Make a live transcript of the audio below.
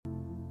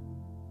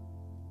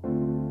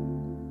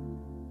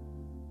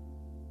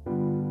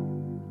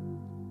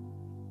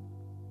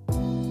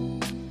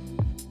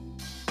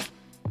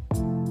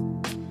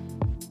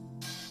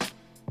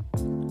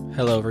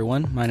Hello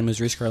everyone, my name is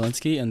Reese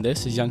Karlinski and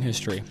this is Young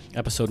History,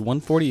 episode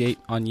 148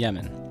 on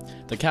Yemen.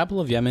 The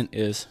capital of Yemen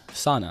is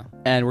Sana'a,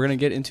 and we're going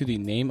to get into the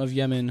name of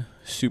Yemen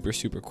super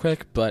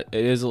quick, but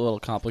it is a little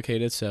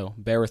complicated, so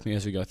bear with me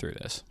as we go through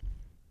this.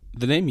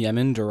 The name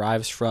Yemen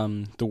derives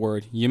from the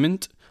word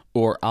Yemint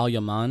or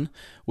Al-Yaman,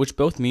 which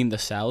both mean the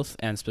south,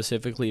 and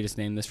specifically it is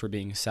named this for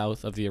being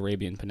south of the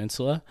Arabian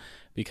peninsula,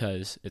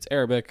 because it's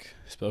Arabic,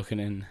 spoken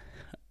in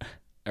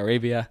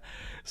Arabia,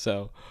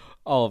 so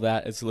all of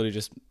that, it's literally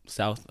just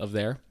south of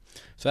there.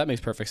 So that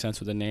makes perfect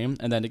sense with the name.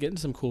 And then to get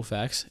into some cool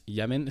facts,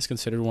 Yemen is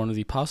considered one of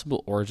the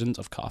possible origins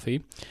of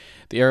coffee.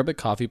 The Arabic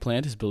coffee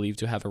plant is believed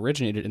to have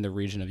originated in the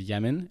region of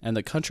Yemen, and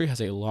the country has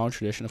a long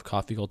tradition of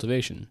coffee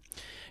cultivation.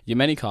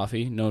 Yemeni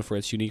coffee, known for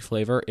its unique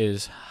flavor,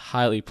 is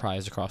highly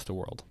prized across the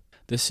world.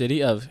 The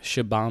city of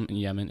Shibam in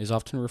Yemen is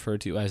often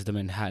referred to as the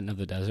Manhattan of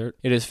the desert.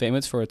 It is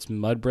famous for its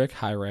mud brick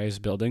high-rise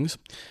buildings,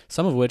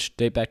 some of which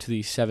date back to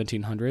the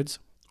 1700s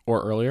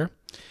or earlier.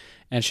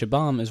 And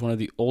Shibam is one of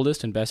the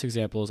oldest and best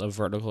examples of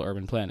vertical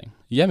urban planning.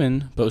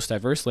 Yemen boasts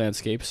diverse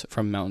landscapes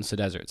from mountains to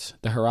deserts.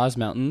 The Haraz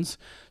Mountains,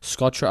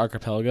 Socotra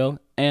Archipelago,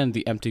 and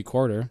the Empty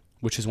Quarter,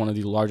 which is one of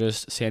the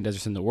largest sand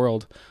deserts in the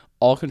world,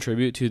 all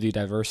contribute to the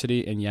diversity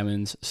in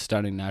Yemen's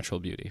stunning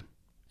natural beauty.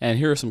 And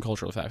here are some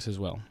cultural facts as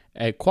well.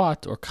 A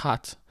quat, or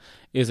khat,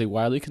 is a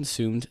widely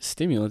consumed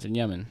stimulant in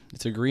Yemen.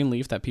 It's a green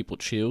leaf that people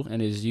chew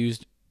and is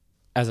used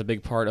as a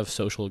big part of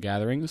social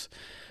gatherings.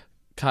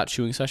 Khat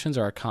chewing sessions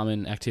are a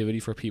common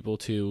activity for people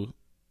to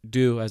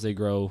do as they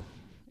grow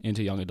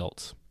into young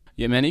adults.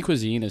 Yemeni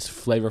cuisine is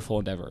flavorful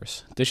and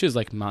diverse. Dishes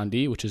like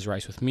mandi, which is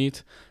rice with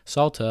meat,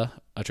 salta,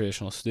 a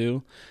traditional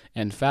stew,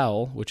 and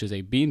fowl, which is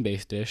a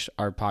bean-based dish,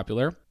 are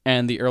popular.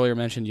 And the earlier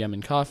mentioned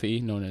Yemen coffee,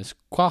 known as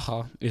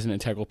qaha, is an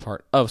integral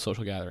part of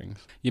social gatherings.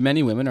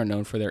 Yemeni women are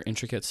known for their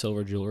intricate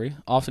silver jewelry,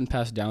 often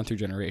passed down through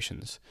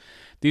generations.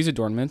 These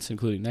adornments,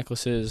 including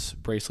necklaces,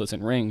 bracelets,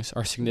 and rings,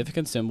 are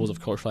significant symbols of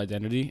cultural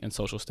identity and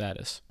social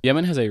status.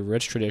 Yemen has a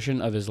rich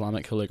tradition of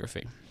Islamic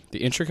calligraphy.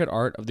 The intricate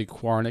art of the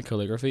Quranic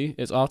calligraphy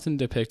is often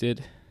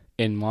depicted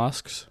in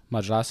mosques,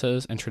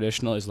 madrasas, and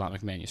traditional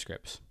Islamic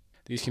manuscripts.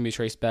 These can be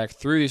traced back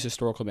through these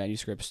historical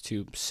manuscripts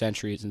to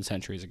centuries and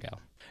centuries ago.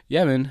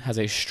 Yemen has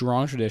a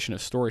strong tradition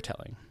of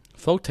storytelling.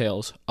 Folk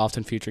tales,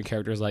 often featuring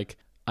characters like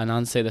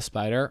Ananse the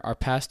Spider, are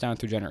passed down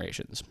through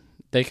generations.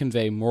 They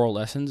convey moral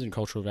lessons and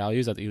cultural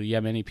values that the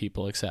Yemeni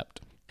people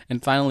accept.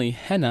 And finally,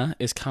 henna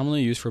is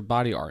commonly used for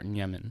body art in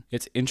Yemen.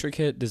 Its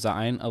intricate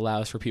design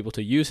allows for people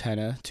to use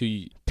henna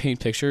to paint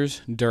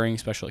pictures during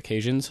special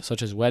occasions,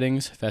 such as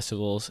weddings,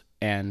 festivals,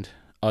 and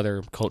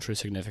other culturally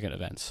significant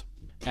events.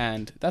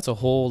 And that's a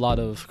whole lot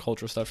of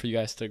cultural stuff for you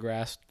guys to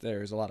grasp.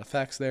 There's a lot of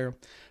facts there,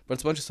 but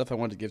it's a bunch of stuff I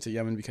wanted to give to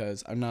Yemen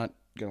because I'm not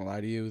going to lie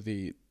to you,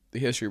 the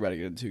history we're about to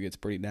get into gets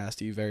pretty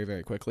nasty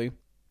very quickly.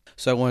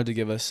 So I wanted to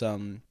give us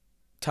some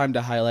time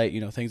to highlight,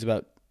 things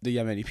about the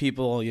Yemeni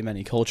people,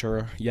 Yemeni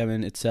culture,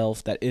 Yemen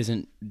itself, that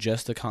isn't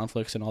just the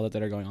conflicts and all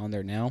that are going on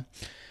there now,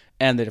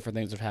 and the different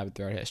things that have happened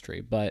throughout history.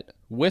 But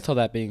with all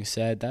that being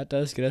said, that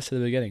does get us to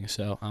the beginning.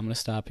 So I'm going to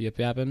stop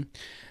yip-yapping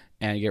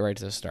and get right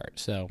to the start.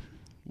 So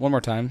one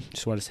more time,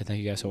 just wanted to say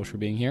thank you guys so much for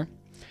being here.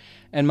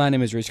 And my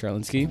name is Reese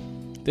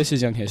Karlinski. This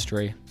is Young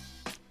History.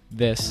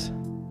 This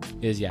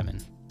is Yemen.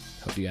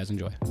 Hope you guys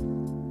enjoy.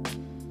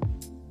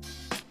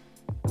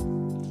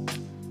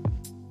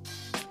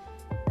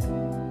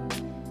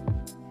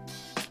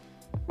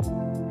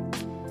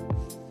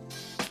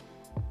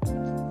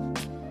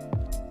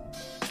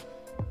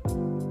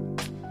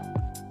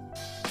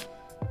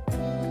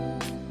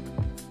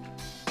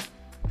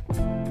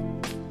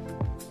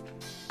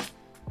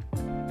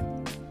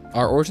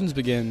 Our origins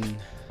begin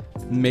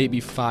maybe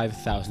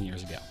 5,000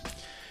 years ago.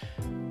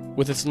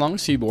 With its long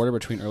sea border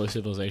between early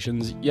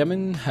civilizations,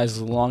 Yemen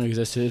has long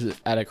existed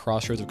at a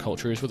crossroads of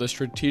cultures with a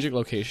strategic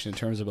location in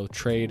terms of both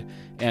trade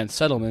and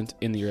settlement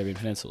in the Arabian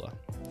Peninsula.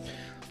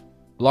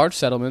 Large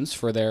settlements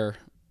for their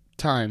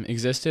time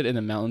existed in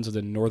the mountains of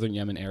the northern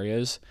Yemen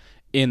areas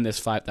in this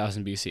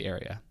 5000 BC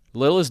area.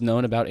 Little is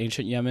known about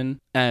ancient Yemen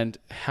and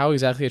how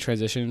exactly it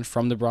transitioned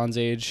from the Bronze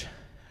Age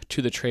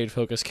to the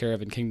trade-focused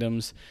caravan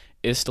kingdoms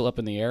is still up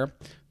in the air,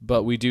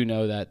 but we do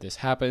know that this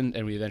happened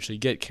and we eventually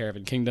get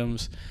caravan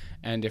kingdoms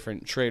and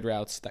different trade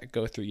routes that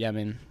go through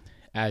Yemen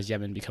as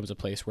Yemen becomes a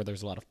place where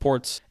there's a lot of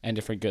ports and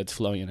different goods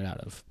flowing in and out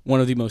of.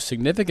 One of the most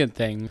significant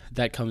things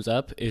that comes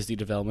up is the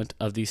development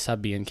of the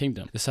Sabaean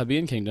kingdom. The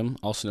Sabaean kingdom,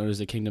 also known as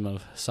the kingdom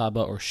of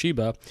Saba or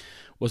Sheba,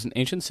 was an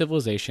ancient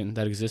civilization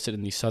that existed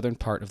in the southern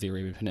part of the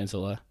Arabian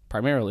Peninsula,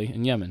 primarily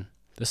in Yemen.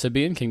 The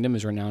Sabaean kingdom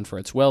is renowned for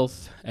its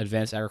wealth,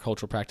 advanced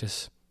agricultural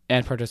practice,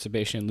 and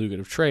participation in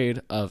lucrative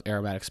trade of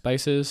aromatic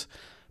spices,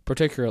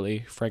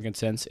 particularly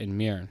frankincense and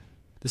myrrh.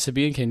 The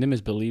Sabaean kingdom is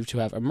believed to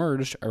have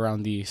emerged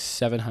around the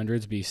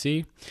 700s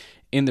BC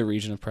in the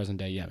region of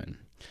present-day Yemen.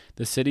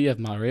 The city of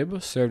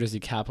Marib served as the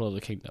capital of the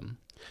kingdom.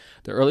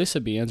 The early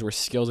Sabaeans were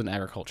skilled in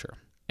agriculture,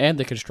 and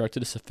they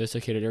constructed a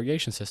sophisticated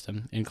irrigation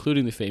system,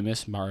 including the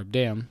famous Marib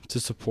Dam, to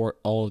support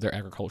all of their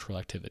agricultural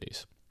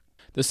activities.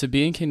 The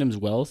Sabaean kingdom's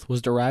wealth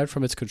was derived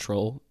from its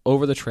control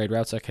over the trade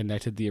routes that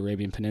connected the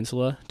Arabian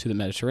Peninsula to the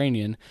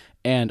Mediterranean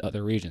and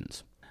other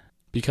regions.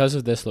 Because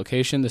of this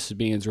location, the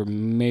Sabaeans were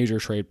major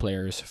trade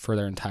players for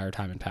their entire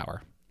time in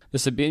power. The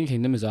Sabaean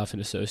kingdom is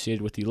often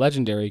associated with the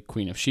legendary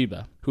Queen of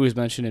Sheba, who is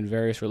mentioned in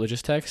various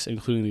religious texts,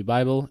 including the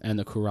Bible and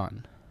the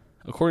Quran.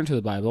 According to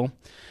the Bible,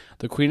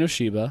 the Queen of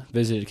Sheba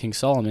visited King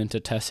Solomon to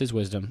test his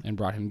wisdom and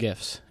brought him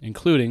gifts,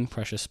 including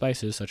precious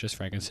spices such as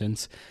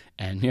frankincense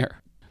and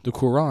myrrh. The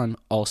Quran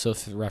also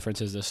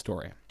references this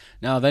story.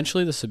 Now,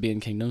 eventually, the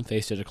Sabaean kingdom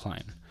faced a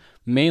decline,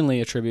 mainly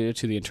attributed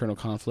to the internal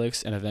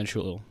conflicts and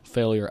eventual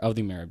failure of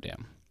the Merib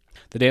Dam.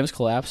 The dam's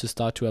collapse is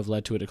thought to have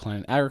led to a decline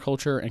in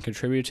agriculture and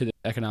contributed to the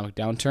economic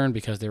downturn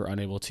because they were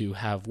unable to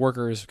have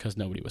workers because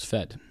nobody was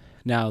fed.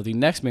 Now, the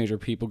next major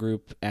people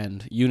group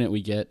and unit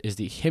we get is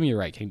the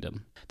Himyarite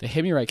kingdom. The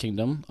Himyarite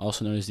kingdom,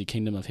 also known as the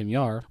Kingdom of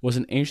Himyar, was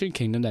an ancient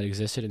kingdom that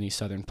existed in the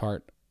southern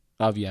part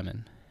of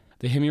Yemen.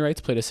 The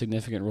Himyarites played a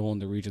significant role in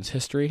the region's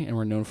history and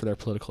were known for their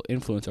political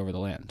influence over the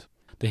land.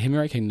 The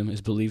Himyarite kingdom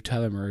is believed to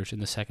have emerged in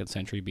the 2nd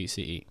century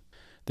BCE.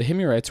 The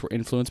Himyarites were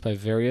influenced by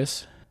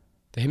The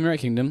Himyarite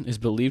kingdom is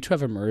believed to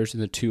have emerged in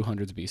the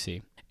 200s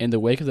BC, in the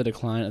wake of the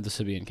decline of the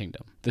Sabaean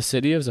kingdom. The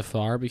city of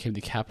Zafar became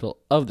the capital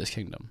of this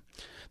kingdom.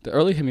 The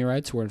early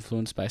Himyarites were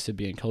influenced by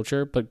Sabaean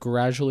culture, but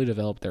gradually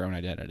developed their own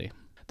identity.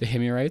 The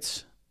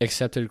Himyarites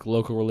accepted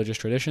local religious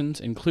traditions,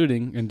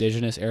 including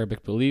indigenous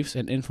Arabic beliefs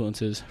and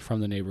influences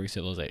from the neighboring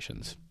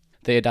civilizations.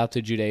 They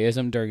adopted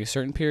Judaism during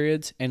certain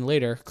periods, and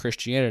later,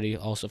 Christianity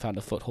also found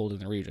a foothold in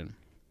the region.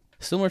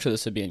 Similar to the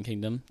Sabaean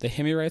kingdom, the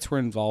Himyarites were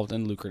involved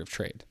in lucrative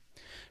trade,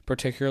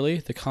 particularly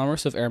the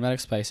commerce of aromatic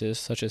spices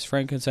such as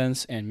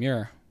frankincense and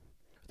myrrh.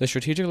 The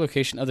strategic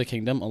location of the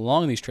kingdom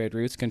along these trade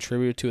routes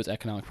contributed to its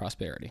economic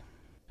prosperity.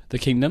 The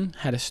kingdom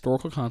had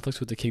historical conflicts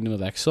with the kingdom of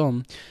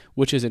Aksum,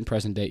 which is in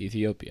present-day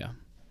Ethiopia.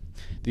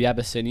 The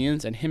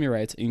Abyssinians and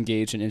Himyarites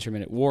engaged in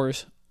intermittent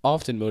wars,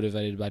 often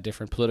motivated by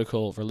different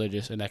political,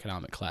 religious, and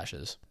economic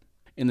clashes.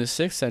 In the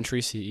 6th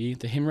century CE,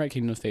 the Himyarite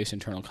kingdom faced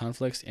internal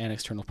conflicts and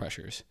external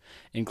pressures,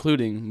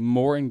 including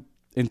more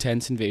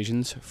intense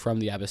invasions from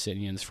the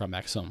Abyssinians from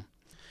Aksum.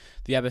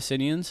 The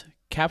Abyssinians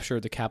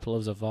captured the capital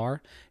of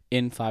Zafar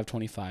in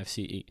 525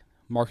 CE,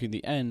 marking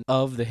the end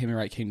of the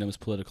Himyarite kingdom's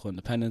political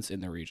independence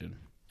in the region.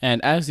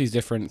 And as these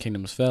different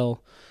kingdoms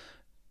fell,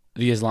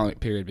 the Islamic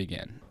period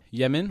began.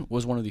 Yemen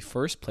was one of the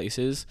first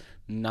places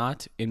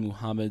not in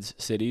Muhammad's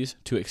cities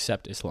to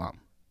accept Islam.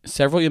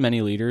 Several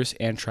Yemeni leaders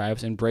and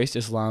tribes embraced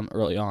Islam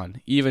early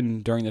on,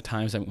 even during the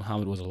times that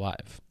Muhammad was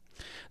alive.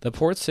 The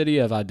port city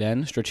of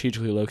Aden,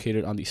 strategically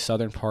located on the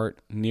southern part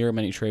near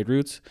many trade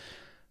routes,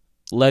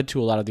 led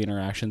to a lot of the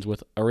interactions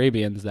with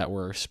Arabians that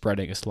were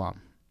spreading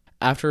Islam.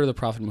 After the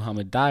Prophet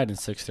Muhammad died in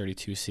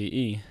 632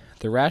 CE,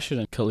 the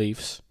Rashidun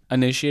caliphs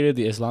initiated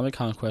the Islamic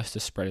conquest to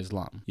spread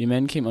Islam.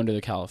 Yemen came under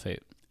the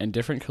caliphate, and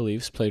different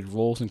caliphs played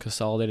roles in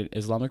consolidated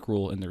Islamic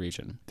rule in the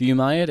region. The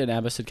Umayyad and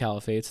Abbasid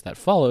caliphates that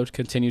followed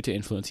continued to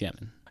influence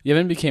Yemen.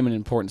 Yemen became an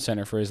important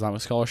center for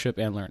Islamic scholarship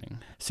and learning.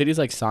 Cities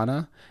like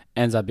Sana'a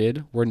and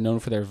Zabid were known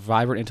for their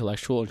vibrant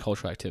intellectual and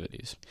cultural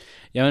activities.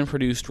 Yemen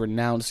produced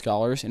renowned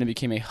scholars, and it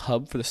became a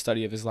hub for the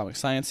study of Islamic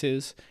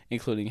sciences,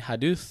 including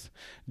hadith,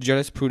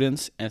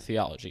 jurisprudence, and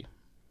theology.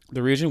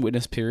 The region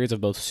witnessed periods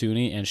of both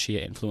Sunni and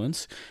Shia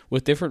influence,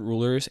 with different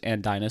rulers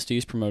and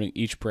dynasties promoting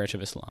each branch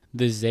of Islam.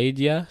 The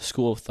Zaydiya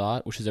school of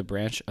thought, which is a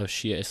branch of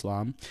Shia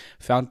Islam,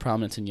 found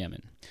prominence in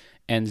Yemen,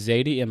 and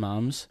Zaydi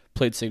imams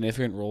played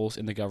significant roles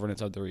in the governance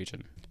of the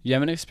region.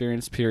 Yemen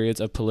experienced periods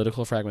of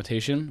political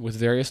fragmentation, with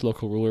various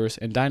local rulers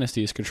and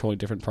dynasties controlling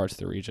different parts of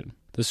the region.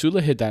 The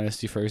Sulahid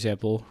dynasty, for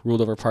example,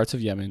 ruled over parts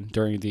of Yemen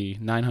during the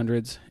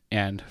 900s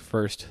and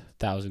first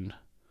 1,000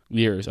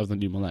 years of the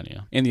new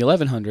millennia. In the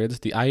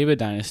 1100s, the Ayyubid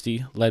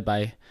dynasty, led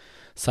by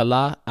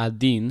Salah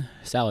ad-Din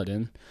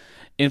Saladin,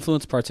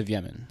 influenced parts of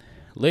Yemen.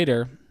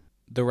 Later,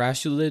 the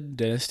Rashidun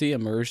dynasty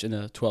emerged in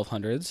the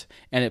 1200s,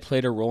 and it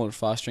played a role in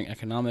fostering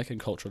economic and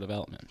cultural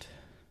development.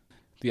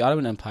 The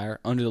Ottoman Empire,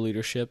 under the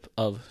leadership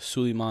of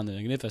Suleiman the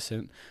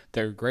Magnificent,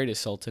 their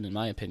greatest sultan in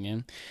my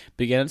opinion,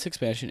 began its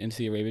expansion into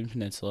the Arabian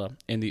Peninsula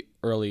in the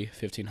early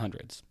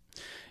 1500s.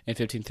 In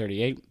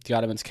 1538, the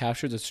Ottomans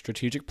captured the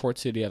strategic port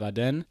city of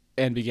Aden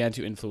and began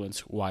to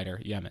influence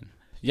wider Yemen.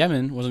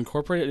 Yemen was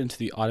incorporated into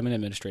the Ottoman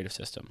administrative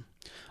system.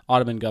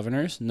 Ottoman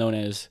governors, known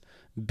as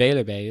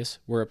beylerbeys,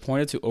 were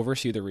appointed to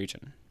oversee the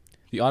region.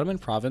 The Ottoman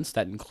province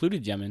that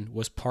included Yemen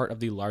was part of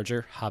the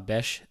larger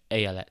Habesh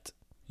Eyalet.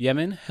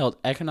 Yemen held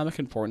economic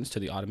importance to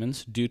the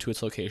Ottomans due to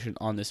its location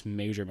on this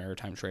major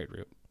maritime trade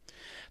route.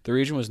 The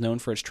region was known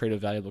for its trade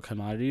of valuable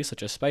commodities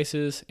such as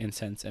spices,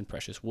 incense, and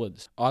precious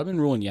woods. Ottoman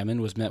rule in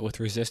Yemen was met with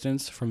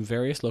resistance from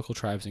various local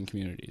tribes and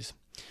communities.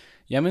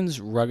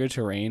 Yemen's rugged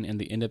terrain and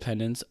the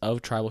independence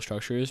of tribal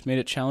structures made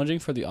it challenging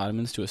for the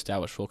Ottomans to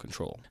establish full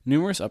control.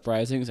 Numerous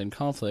uprisings and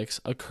conflicts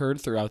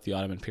occurred throughout the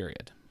Ottoman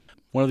period.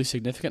 One of the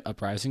significant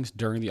uprisings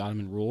during the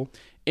Ottoman rule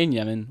in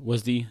Yemen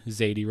was the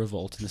Zaydi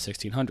revolt in the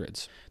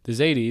 1600s. The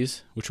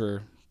Zaydis, which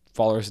were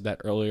followers of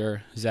that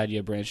earlier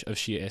Zaydiya branch of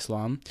Shia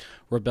Islam,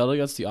 rebelled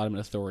against the Ottoman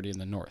authority in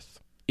the north.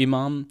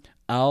 Imam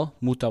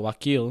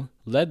al-Mutawakkil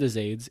led the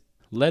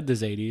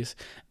Zaydis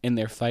in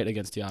their fight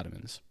against the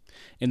Ottomans.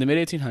 In the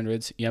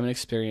mid-1800s, Yemen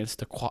experienced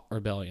the Qat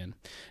Rebellion,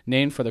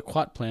 named for the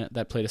Qat plant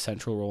that played a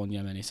central role in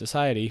Yemeni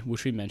society,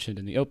 which we mentioned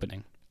in the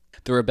opening.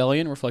 The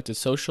rebellion reflected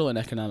social and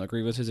economic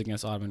grievances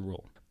against Ottoman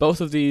rule.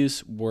 Both of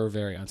these were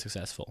very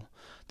unsuccessful.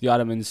 The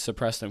Ottomans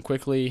suppressed them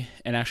quickly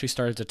and actually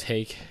started to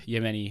take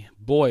Yemeni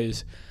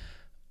boys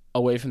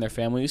away from their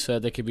families so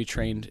that they could be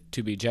trained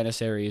to be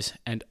janissaries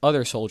and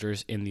other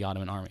soldiers in the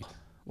Ottoman army.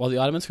 While the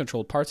Ottomans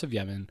controlled parts of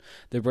Yemen,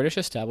 the British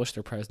established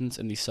their presence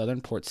in the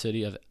southern port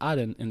city of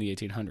Aden in the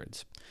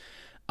 1800s.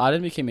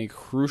 Aden became a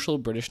crucial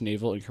British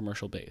naval and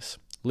commercial base,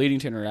 leading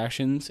to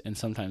interactions and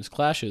sometimes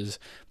clashes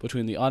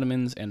between the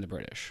Ottomans and the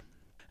British.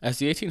 As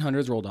the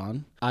 1800s rolled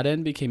on,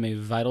 Aden became a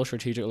vital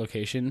strategic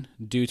location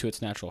due to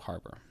its natural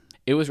harbor.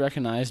 It was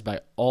recognized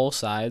by all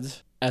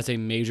sides as a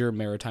major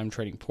maritime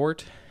trading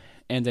port,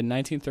 and in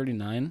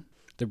 1939,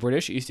 the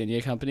British East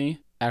India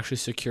Company actually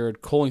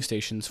secured coaling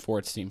stations for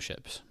its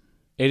steamships.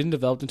 Aden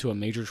developed into a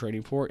major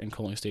trading port and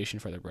coaling station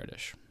for the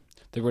British.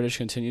 The British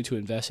continued to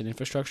invest in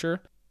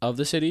infrastructure of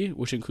the city,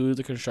 which included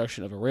the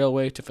construction of a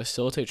railway to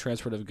facilitate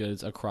transport of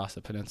goods across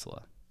the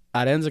peninsula.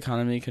 Aden's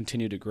economy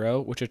continued to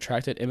grow, which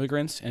attracted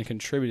immigrants and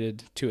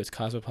contributed to its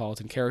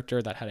cosmopolitan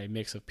character that had a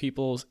mix of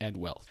peoples and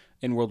wealth.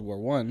 In World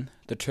War I,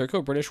 the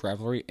Turco-British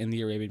rivalry in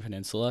the Arabian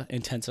Peninsula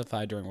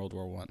intensified during World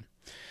War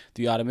I.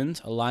 The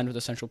Ottomans aligned with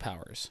the Central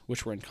Powers,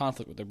 which were in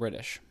conflict with the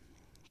British.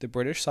 The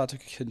British sought to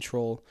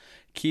control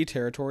key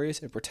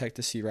territories and protect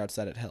the sea routes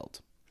that it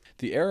held.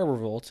 The Arab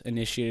Revolt,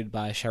 initiated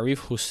by Sharif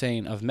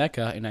Hussein of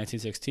Mecca in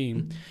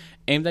 1916,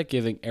 aimed at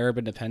giving Arab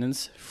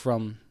independence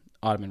from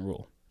Ottoman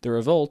rule. The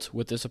revolt,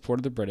 with the support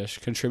of the British,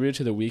 contributed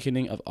to the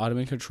weakening of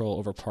Ottoman control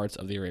over parts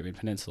of the Arabian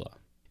Peninsula.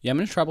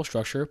 Yemen's tribal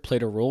structure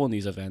played a role in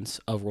these events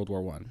of World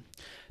War I.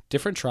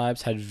 Different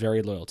tribes had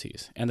varied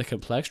loyalties, and the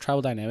complex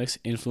tribal dynamics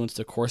influenced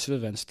the course of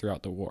events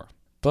throughout the war.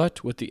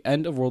 But with the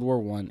end of World War I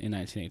in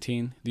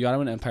 1918, the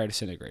Ottoman Empire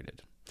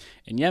disintegrated.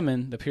 In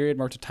Yemen, the period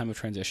marked a time of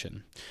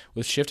transition,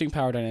 with shifting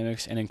power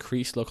dynamics and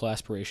increased local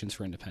aspirations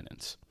for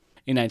independence.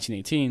 In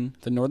 1918,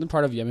 the northern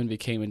part of Yemen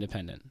became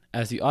independent,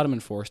 as the Ottoman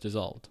force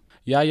dissolved.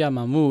 Yahya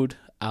Mahmud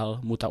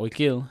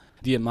al-Mutawakkil,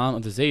 the Imam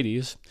of the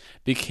Zaydis,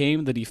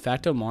 became the de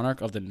facto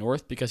monarch of the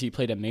north because he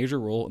played a major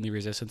role in the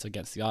resistance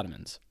against the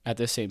Ottomans. At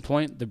this same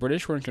point, the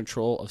British were in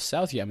control of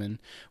South Yemen,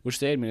 which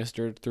they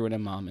administered through an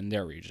imam in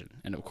their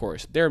region, and of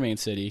course, their main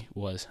city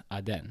was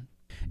Aden.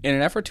 In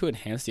an effort to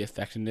enhance the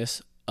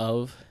effectiveness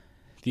of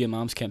the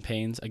imam's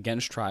campaigns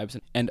against tribes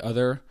and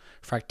other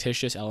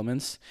fractious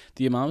elements,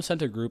 the imam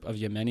sent a group of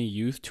Yemeni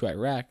youth to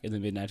Iraq in the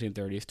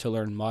mid-1930s to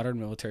learn modern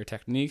military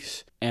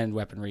techniques and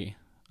weaponry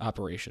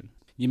operation.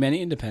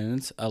 Yemeni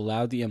independence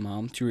allowed the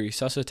imam to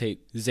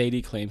resuscitate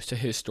Zaydi claims to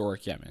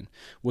historic Yemen,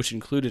 which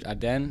included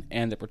Aden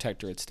and the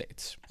Protectorate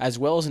states, as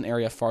well as an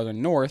area farther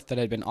north that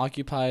had been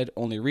occupied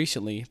only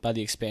recently by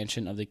the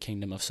expansion of the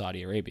Kingdom of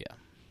Saudi Arabia.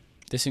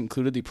 This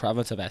included the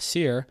province of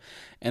Asir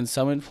and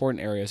some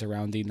important areas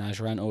around the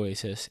Najran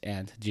Oasis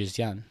and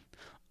Jizyan,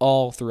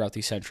 all throughout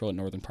the central and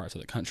northern parts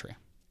of the country.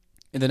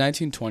 In the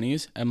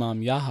 1920s,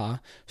 Imam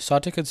Yahya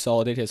sought to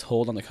consolidate his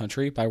hold on the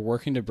country by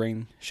working to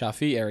bring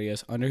Shafi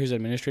areas under his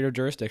administrative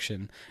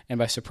jurisdiction and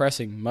by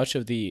suppressing much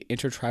of the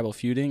intertribal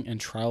feuding and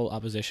tribal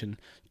opposition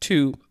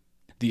to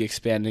the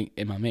expanding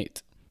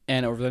imamate.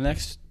 And over the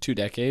next 2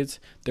 decades,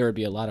 there would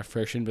be a lot of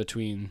friction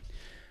between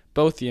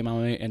both the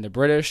imamate and the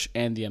British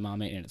and the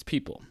imamate and its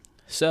people.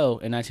 So,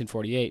 in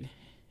 1948,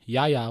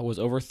 Yahya was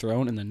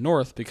overthrown in the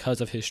north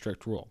because of his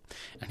strict rule,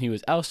 and he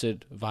was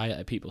ousted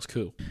via a people's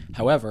coup.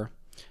 However,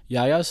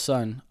 Yahya's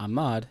son,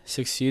 Ahmad,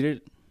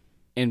 succeeded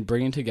in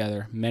bringing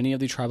together many of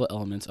the tribal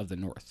elements of the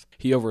north.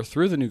 He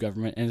overthrew the new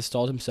government and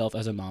installed himself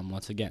as imam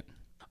once again.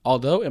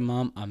 Although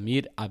Imam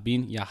Amir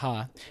Abin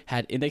Yahya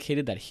had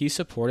indicated that he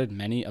supported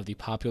many of the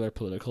popular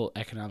political,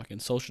 economic,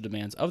 and social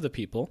demands of the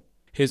people,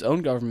 his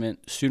own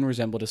government soon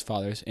resembled his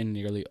father's in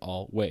nearly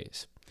all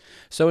ways.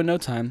 So in no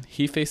time,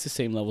 he faced the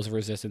same levels of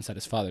resistance that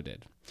his father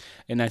did.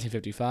 In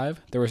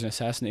 1955, there was an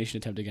assassination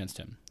attempt against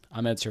him.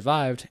 Ahmed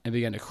survived and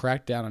began to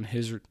crack down on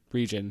his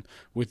region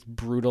with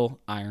brutal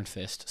iron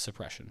fist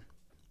suppression.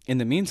 In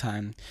the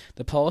meantime,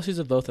 the policies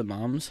of both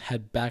imams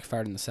had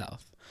backfired in the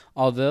south.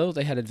 Although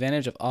they had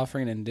advantage of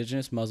offering an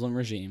indigenous Muslim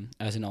regime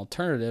as an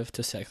alternative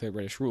to secular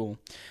British rule,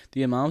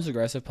 the imams'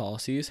 aggressive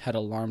policies had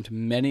alarmed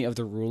many of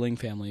the ruling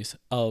families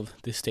of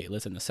the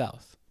statelets in the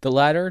south. The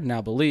latter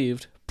now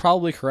believed,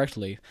 probably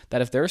correctly,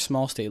 that if their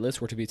small statelets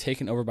were to be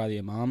taken over by the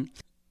imam,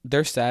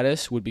 their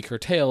status would be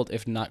curtailed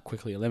if not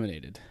quickly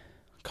eliminated.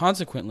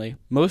 Consequently,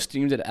 most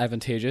deemed it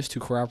advantageous to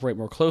cooperate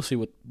more closely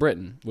with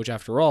Britain, which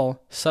after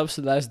all,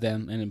 subsidized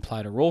them and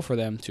implied a role for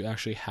them to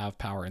actually have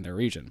power in their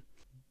region.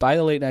 By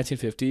the late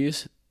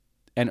 1950s,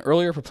 an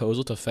earlier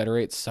proposal to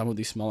federate some of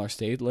these smaller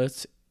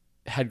statelets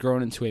had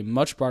grown into a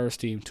much broader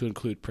scheme to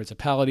include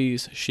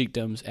principalities,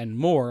 sheikdoms, and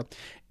more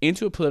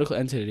into a political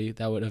entity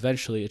that would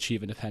eventually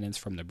achieve independence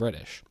from the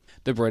British.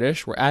 The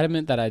British were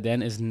adamant that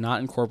Aden is not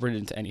incorporated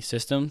into any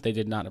system they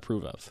did not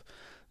approve of.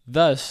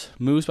 Thus,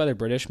 moves by the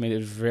British made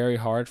it very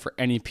hard for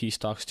any peace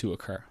talks to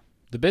occur.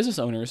 The business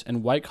owners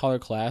and white-collar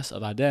class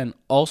of Aden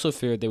also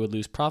feared they would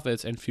lose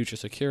profits and future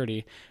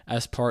security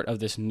as part of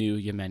this new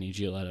Yemeni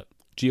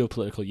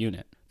geopolitical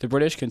unit. The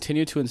British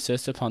continued to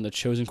insist upon the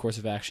chosen course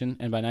of action,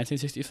 and by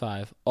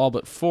 1965, all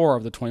but 4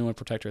 of the 21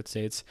 protectorate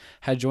states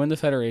had joined the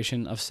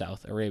Federation of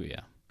South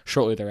Arabia.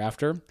 Shortly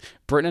thereafter,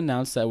 Britain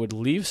announced that it would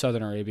leave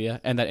Southern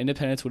Arabia and that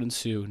independence would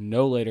ensue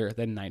no later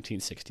than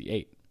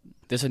 1968.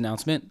 This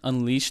announcement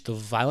unleashed the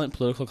violent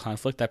political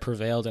conflict that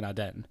prevailed in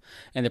Aden,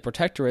 and the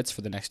protectorates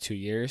for the next 2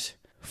 years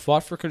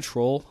fought for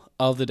control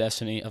of the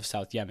destiny of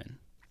South Yemen.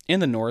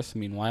 In the north,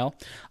 meanwhile,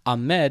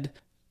 Ahmed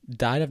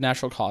died of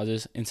natural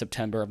causes in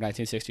September of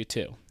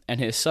 1962, and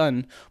his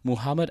son,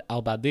 Muhammad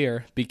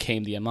al-Badir,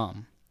 became the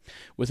imam.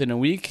 Within a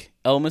week,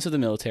 elements of the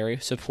military,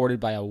 supported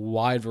by a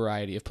wide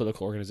variety of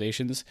political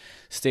organizations,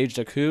 staged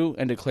a coup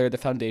and declared the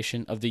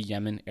foundation of the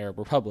Yemen Arab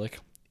Republic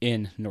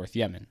in North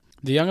Yemen.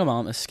 The young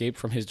imam escaped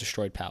from his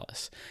destroyed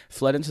palace,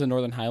 fled into the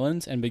northern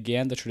highlands, and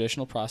began the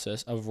traditional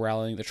process of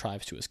rallying the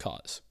tribes to his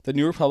cause. The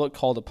new republic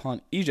called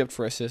upon Egypt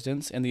for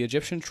assistance, and the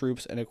Egyptian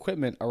troops and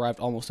equipment arrived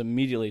almost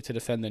immediately to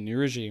defend the new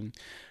regime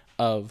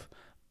of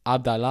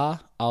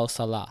Abdallah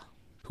al-Salah,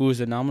 who was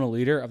the nominal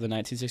leader of the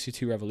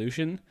 1962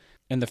 revolution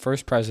and the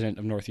first president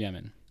of North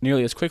Yemen.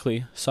 Nearly as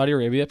quickly, Saudi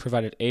Arabia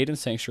provided aid and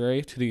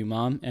sanctuary to the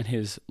imam and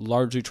his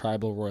largely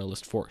tribal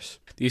royalist force.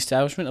 The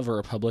establishment of a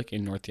republic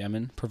in North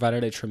Yemen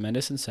provided a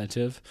tremendous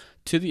incentive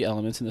to the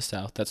elements in the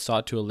south that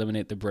sought to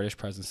eliminate the British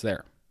presence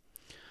there.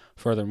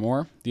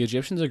 Furthermore, the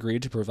Egyptians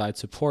agreed to provide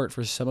support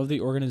for some of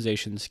the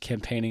organizations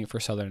campaigning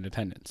for southern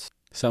independence.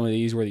 Some of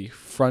these were the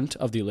Front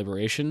of the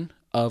Liberation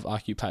of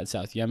Occupied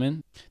South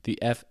Yemen, the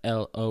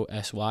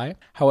FLOSY.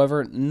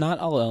 However, not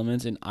all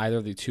elements in either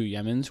of the two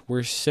Yemens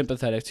were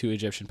sympathetic to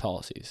Egyptian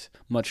policies,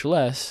 much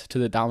less to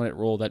the dominant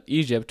role that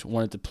Egypt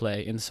wanted to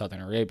play in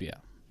southern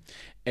Arabia.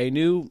 A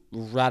new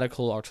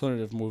radical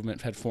alternative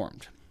movement had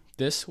formed.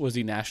 This was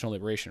the National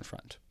Liberation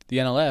Front. The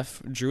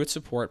NLF drew its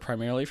support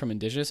primarily from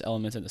indigenous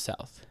elements in the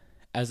south.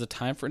 As the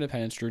time for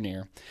independence drew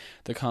near,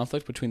 the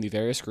conflict between the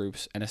various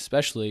groups, and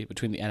especially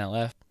between the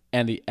NLF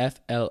and the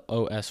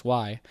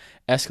FLOSY,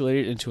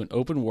 escalated into an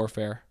open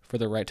warfare for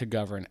the right to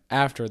govern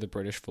after the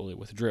British fully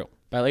withdrew.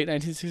 By late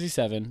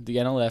 1967, the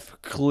NLF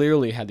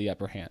clearly had the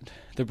upper hand.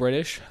 The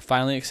British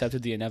finally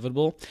accepted the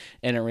inevitable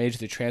and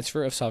arranged the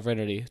transfer of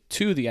sovereignty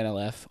to the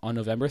NLF on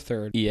November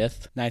 3rd,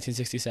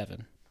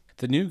 1967.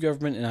 The new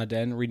government in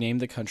Aden renamed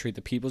the country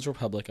the People's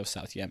Republic of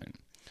South Yemen.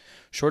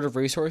 Short of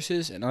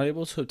resources and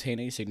unable to obtain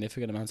any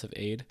significant amounts of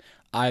aid,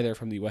 either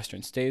from the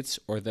Western states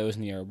or those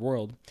in the Arab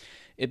world,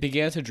 it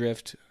began to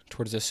drift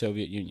towards the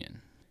Soviet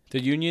Union.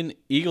 The Union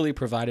eagerly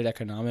provided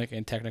economic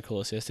and technical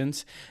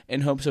assistance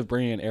in hopes of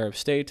bringing an Arab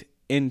state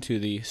into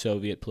the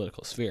Soviet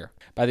political sphere.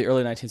 By the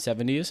early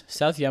 1970s,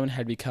 South Yemen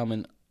had become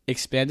an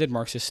expanded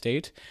Marxist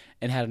state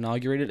and had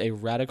inaugurated a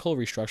radical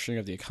restructuring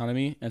of the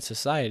economy and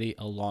society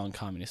along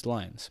communist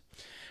lines,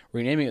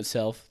 renaming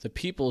itself the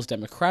People's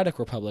Democratic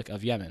Republic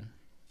of Yemen.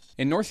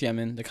 In North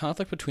Yemen, the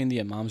conflict between the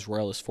Imam's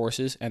royalist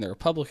forces and the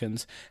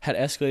Republicans had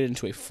escalated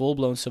into a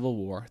full-blown civil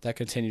war that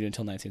continued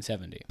until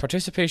 1970.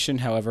 Participation,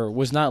 however,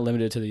 was not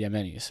limited to the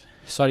Yemenis.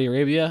 Saudi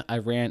Arabia,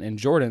 Iran, and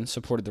Jordan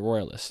supported the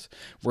royalists,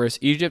 whereas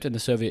Egypt and the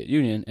Soviet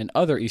Union and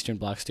other Eastern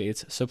Bloc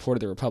states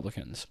supported the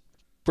Republicans.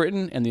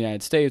 Britain and the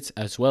United States,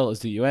 as well as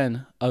the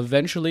UN,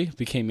 eventually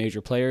became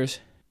major players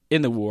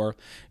in the war,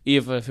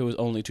 even if it was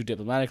only to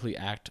diplomatically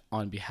act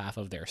on behalf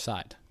of their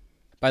side.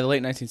 By the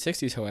late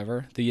 1960s,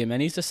 however, the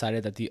Yemenis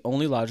decided that the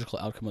only logical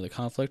outcome of the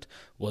conflict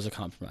was a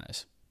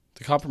compromise.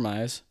 The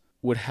compromise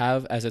would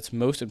have as its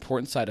most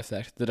important side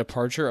effect the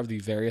departure of the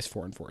various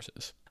foreign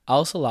forces.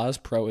 Al-Salah's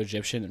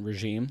pro-Egyptian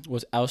regime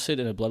was ousted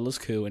in a bloodless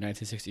coup in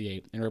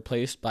 1968 and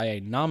replaced by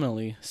a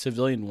nominally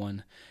civilian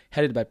one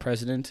headed by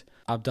President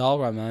Abdel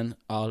Rahman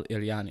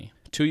al-Iryani.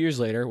 2 years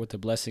later, with the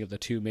blessing of the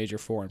two major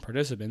foreign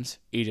participants,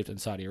 Egypt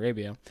and Saudi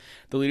Arabia,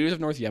 the leaders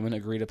of North Yemen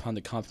agreed upon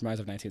the Compromise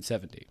of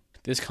 1970.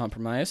 This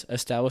compromise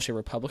established a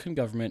republican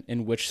government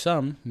in which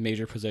some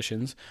major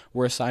positions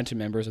were assigned to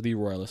members of the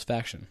royalist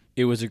faction.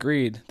 It was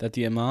agreed that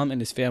the Imam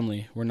and his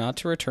family were not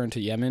to return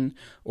to Yemen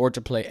or to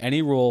play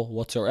any role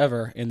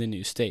whatsoever in the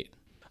new state.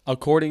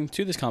 According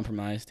to this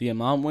compromise, the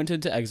Imam went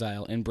into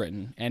exile in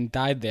Britain and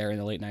died there in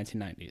the late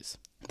 1990s.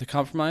 The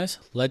compromise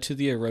led to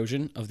the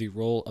erosion of the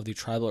role of the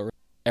tribal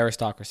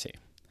aristocracy.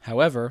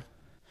 However,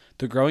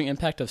 the growing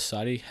impact of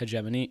Saudi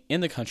hegemony in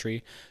the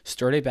country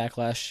stirred a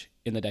backlash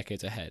in the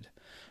decades ahead,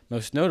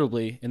 most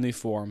notably in the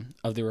form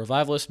of the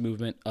revivalist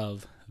movement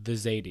of the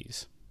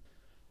Zaydis.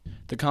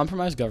 The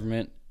compromise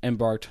government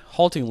embarked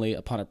haltingly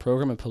upon a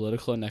program of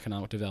political and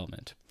economic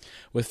development.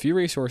 With few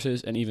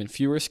resources and even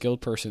fewer skilled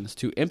persons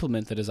to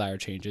implement the desired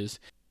changes,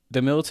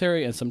 the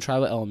military and some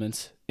tribal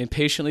elements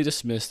impatiently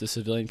dismissed the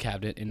civilian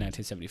cabinet in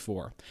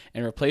 1974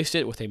 and replaced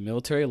it with a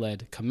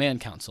military-led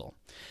command council,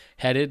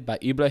 headed by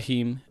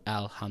Ibrahim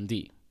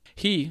al-Hamdi.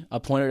 He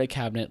appointed a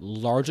cabinet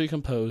largely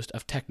composed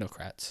of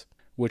technocrats,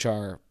 which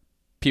are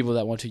people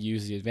that want to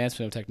use the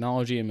advancement of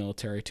technology and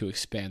military to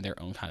expand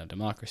their own kind of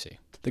democracy.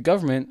 The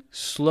government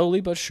slowly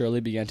but surely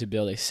began to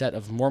build a set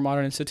of more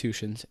modern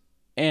institutions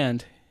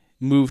and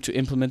moved to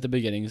implement the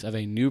beginnings of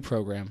a new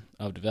program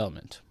of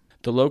development.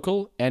 The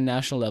local and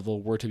national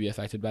level were to be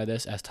affected by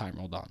this as time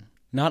rolled on.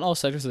 Not all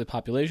sectors of the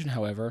population,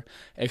 however,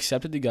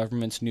 accepted the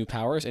government's new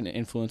powers and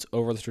influence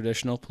over the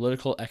traditional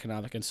political,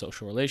 economic, and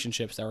social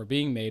relationships that were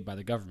being made by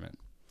the government.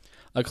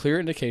 A clear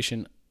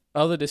indication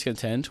of the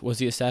discontent was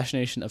the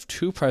assassination of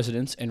 2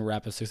 presidents in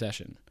rapid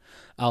succession,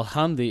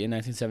 al-Hamdi in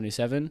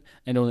 1977,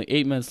 and only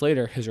 8 months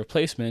later his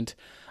replacement,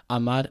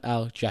 Ahmad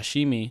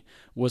al-Jashimi,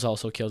 was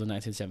also killed in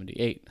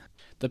 1978.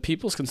 The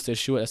People's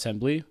Constituent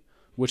Assembly,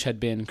 which had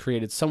been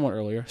created somewhat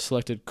earlier,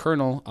 selected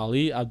Colonel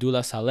Ali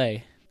Abdullah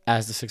Saleh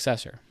as the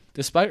successor.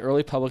 Despite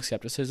early public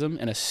skepticism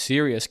and a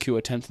serious coup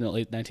attempt in the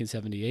late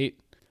 1978,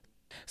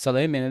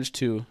 Saleh managed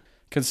to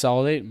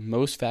consolidate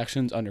most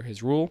factions under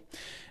his rule,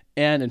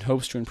 and in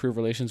hopes to improve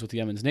relations with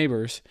Yemen's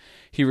neighbors,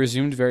 he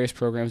resumed various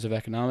programs of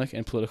economic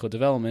and political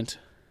development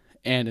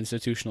and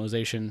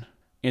institutionalization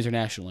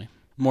internationally.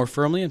 More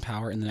firmly in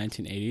power in the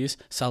 1980s,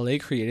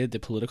 Saleh created the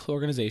political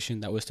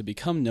organization that was to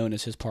become known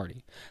as his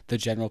party, the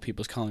General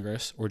People's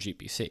Congress, or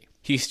GPC.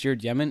 He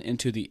steered Yemen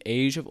into the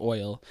age of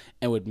oil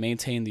and would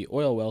maintain the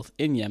oil wealth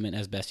in Yemen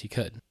as best he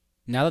could.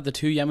 Now that the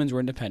 2 Yemens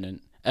were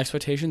independent,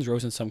 expectations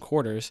rose in some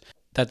quarters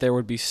that there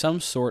would be some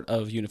sort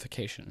of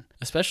unification,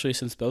 especially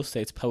since both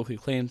states publicly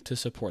claimed to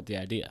support the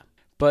idea.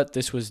 But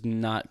this was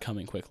not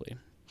coming quickly.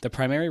 The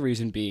primary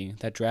reason being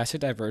that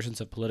drastic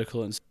divergence of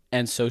political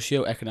and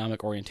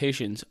socio-economic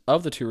orientations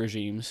of the 2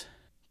 regimes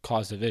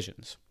caused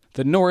divisions.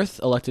 The North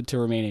elected to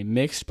remain a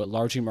mixed but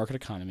largely market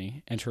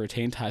economy and to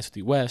retain ties with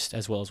the West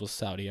as well as with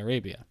Saudi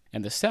Arabia.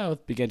 And the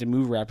South began to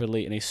move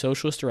rapidly in a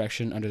socialist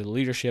direction under the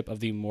leadership of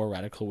the more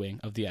radical wing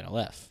of the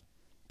NLF.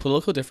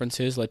 Political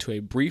differences led to a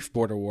brief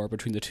border war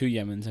between the 2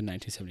 Yemens in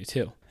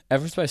 1972.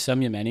 Efforts by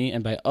some Yemeni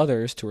and by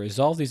others to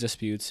resolve these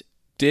disputes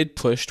did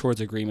push towards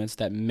agreements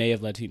that may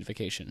have led to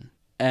unification.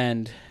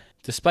 And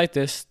despite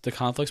this, the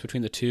conflicts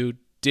between the 2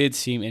 did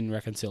seem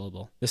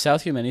irreconcilable. The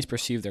South Yemenis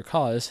perceived their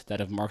cause,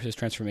 that of Marxist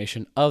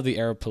transformation of the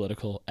Arab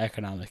political,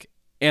 economic,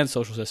 and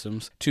social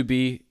systems, to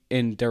be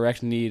in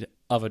direct need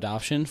of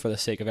adoption for the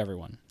sake of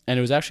everyone. And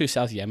it was actually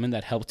South Yemen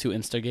that helped to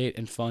instigate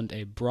and fund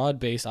a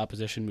broad-based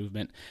opposition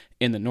movement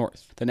in the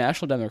north. The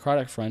National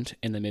Democratic Front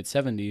in the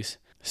mid-70s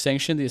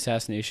sanctioned the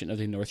assassination of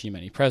the North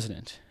Yemeni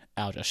president,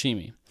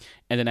 al-Jashimi,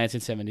 and in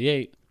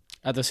 1978,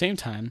 at the same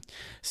time,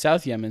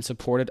 South Yemen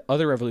supported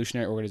other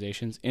revolutionary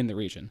organizations in the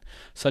region,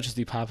 such as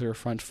the Popular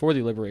Front for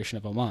the Liberation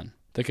of Oman.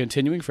 The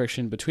continuing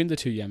friction between the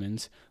 2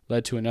 Yemens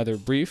led to another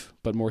brief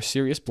but more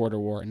serious border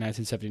war in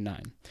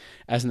 1979.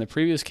 As in the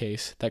previous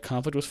case, that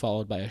conflict was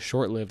followed by a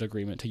short-lived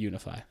agreement to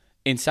unify.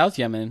 In South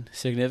Yemen,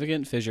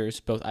 significant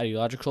fissures, both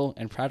ideological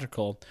and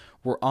practical,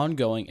 were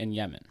ongoing in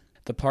Yemen.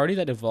 The party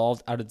that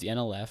evolved out of the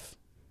NLF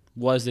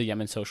was the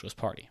Yemen Socialist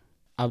Party.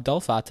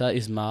 Abdel Fattah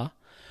Isma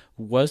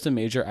was the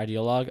major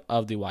ideologue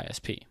of the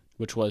YSP,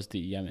 which was the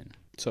Yemen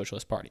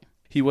Socialist Party.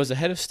 He was the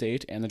head of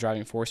state and the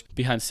driving force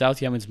behind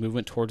South Yemen's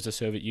movement towards the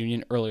Soviet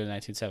Union early in the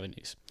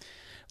 1970s.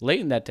 Late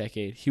in that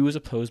decade, he was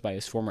opposed by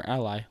his former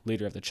ally,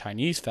 leader of the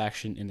Chinese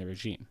faction in the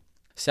regime.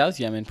 South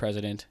Yemen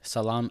President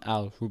Salam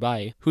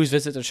al-Rubai, whose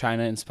visit to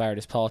China inspired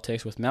his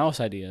politics with Maoist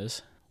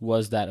ideas,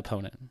 was that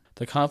opponent.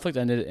 The conflict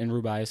ended in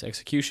Rubai's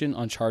execution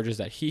on charges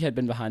that he had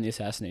been behind the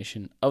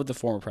assassination of the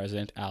former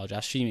president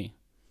al-Jashimi.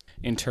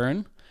 In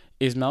turn,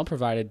 Ismail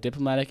provided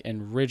diplomatic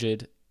and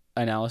rigid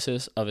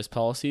analysis of his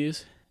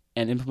policies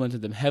and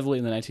implemented them heavily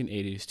in the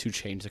 1980s to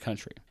change the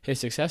country.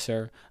 His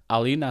successor,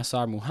 Ali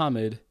Nasser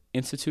Muhammad,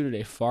 instituted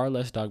a far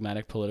less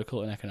dogmatic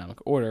political and economic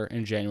order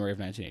in January of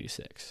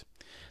 1986.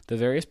 The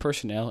various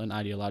personnel and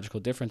ideological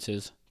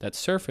differences that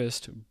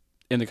surfaced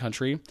in the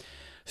country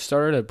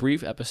started a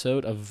brief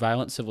episode of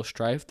violent civil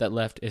strife that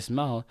left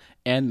Ismail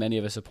and many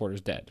of his supporters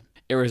dead.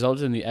 It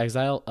resulted in the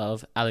exile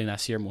of Ali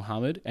Nasser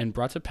Muhammad and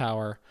brought to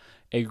power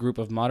a group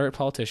of moderate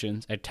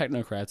politicians and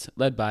technocrats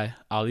led by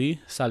Ali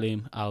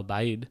Salim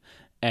al-Baid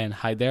and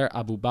Haider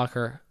Abu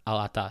Bakr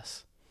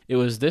al-Attas. It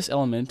was this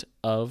element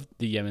of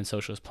the Yemen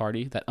Socialist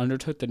Party that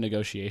undertook the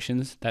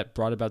negotiations that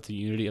brought about the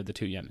unity of the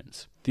 2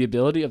 Yemens. The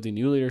ability of the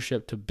new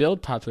leadership to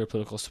build popular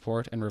political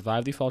support and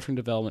revive the faltering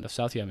development of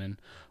South Yemen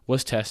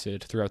was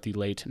tested throughout the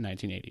late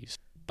 1980s.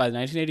 By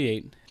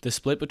 1988, the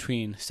split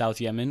between South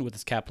Yemen with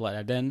its capital at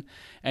Aden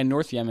and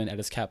North Yemen at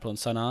its capital in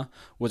Sana'a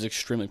was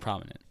extremely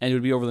prominent, and it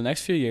would be over the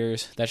next few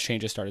years that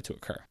changes started to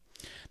occur.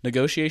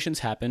 Negotiations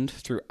happened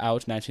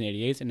throughout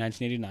 1988 and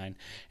 1989,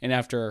 and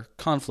after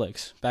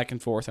conflicts, back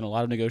and forth, and a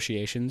lot of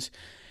negotiations,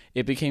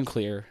 it became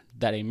clear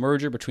that a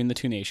merger between the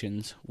 2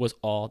 nations was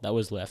all that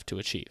was left to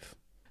achieve.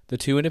 The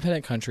 2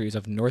 independent countries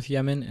of North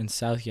Yemen and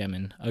South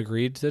Yemen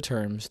agreed to the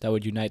terms that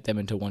would unite them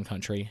into one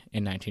country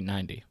in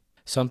 1990.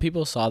 Some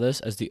people saw this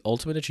as the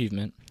ultimate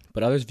achievement,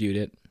 but others viewed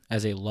it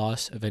as a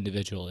loss of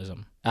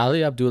individualism.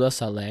 Ali Abdullah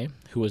Saleh,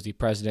 who was the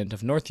president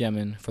of North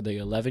Yemen for the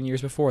 11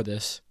 years before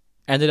this,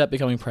 ended up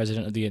becoming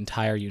president of the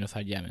entire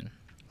unified Yemen.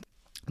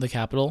 The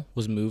capital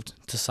was moved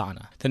to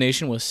Sana'a. The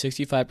nation was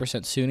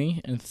 65%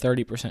 Sunni and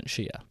 30%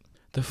 Shia.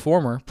 The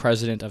former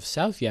president of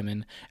South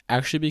Yemen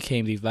actually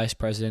became the vice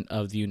president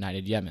of the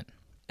United Yemen.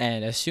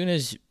 And as soon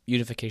as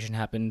unification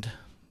happened,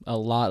 a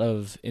lot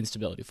of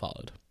instability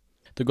followed.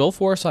 The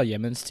Gulf War saw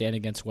Yemen stand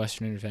against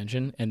Western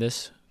intervention, and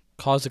this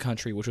caused the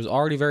country, which was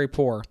already very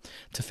poor,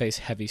 to face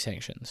heavy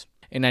sanctions.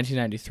 In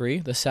 1993,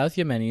 the South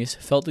Yemenis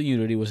felt the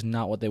unity was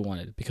not what they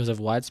wanted because of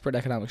widespread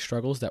economic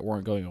struggles that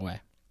weren't going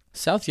away.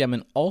 South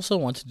Yemen also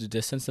wanted to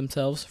distance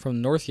themselves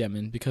from North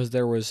Yemen because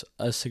there was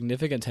a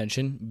significant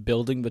tension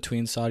building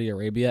between Saudi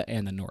Arabia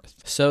and the north.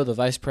 So the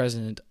vice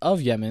president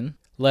of Yemen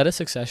led a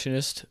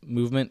secessionist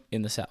movement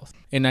in the south.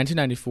 In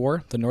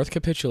 1994, the north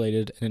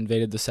capitulated and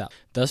invaded the south.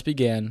 Thus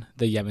began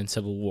the Yemen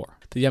Civil War.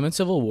 The Yemen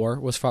Civil War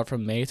was fought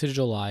from May to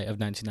July of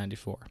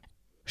 1994.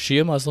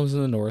 Shia Muslims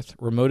in the north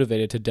were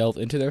motivated to delve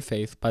into their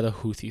faith by the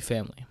Houthi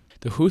family.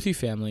 The Houthi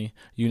family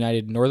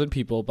united northern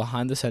people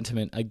behind the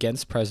sentiment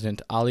against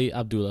President Ali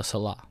Abdullah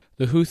Saleh.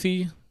 The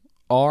Houthi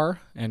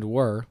are and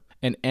were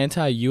an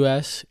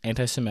anti-U.S.,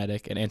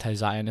 anti-Semitic, and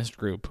anti-Zionist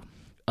group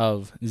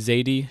of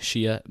Zaydi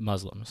Shia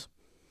Muslims.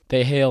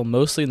 They hail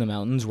mostly in the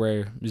mountains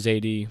where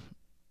Zaydi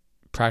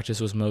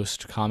practice was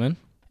most common,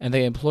 and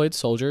they employed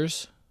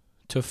soldiers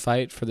to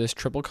fight for this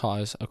triple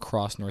cause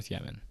across North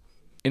Yemen.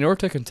 In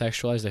order to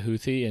contextualize the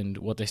Houthi and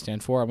what they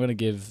stand for, I'm going to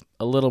give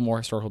a little more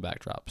historical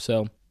backdrop.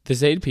 So, the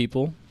Zaydi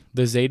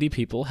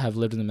people have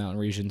lived in the mountain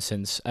region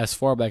since as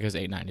far back as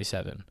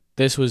 897.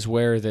 This was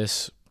where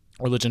this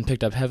religion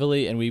picked up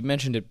heavily, and we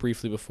mentioned it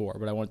briefly before,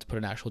 but I wanted to put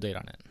an actual date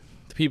on it.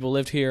 The people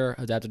lived here,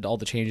 adapted to all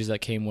the changes that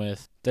came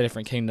with the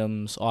different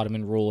kingdoms,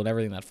 Ottoman rule, and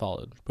everything that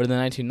followed. But in the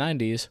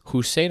 1990s,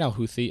 Hussein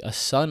al-Houthi, a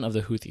son of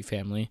the Houthi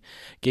family,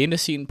 gained a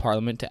seat in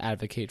parliament to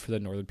advocate for the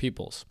northern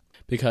peoples.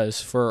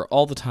 Because for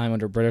all the time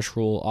under British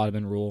rule,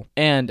 Ottoman rule,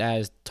 and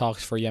as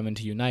talks for Yemen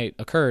to unite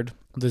occurred,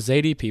 the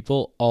Zaydi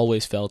people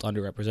always felt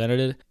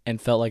underrepresented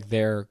and felt like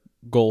their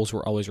goals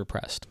were always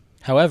repressed.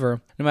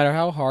 However, no matter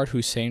how hard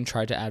Hussein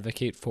tried to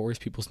advocate for his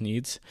people's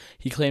needs,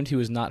 he claimed he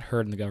was not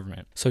heard in the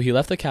government. So he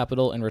left the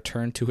capital and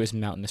returned to his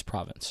mountainous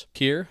province.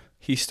 Here,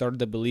 he started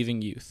the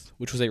Believing Youth,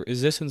 which was a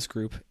resistance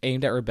group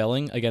aimed at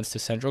rebelling against the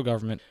central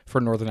government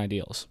for northern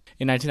ideals.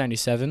 In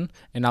 1997,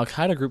 an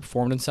al-Qaeda group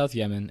formed in South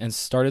Yemen and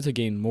started to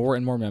gain more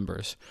and more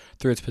members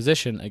through its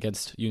position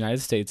against United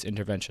States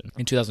intervention.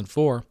 In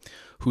 2004,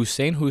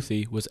 Hussein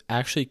Houthi was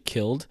actually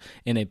killed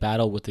in a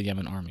battle with the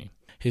Yemen army.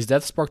 His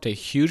death sparked a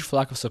huge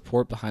flock of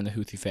support behind the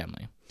Houthi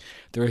family.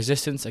 The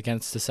resistance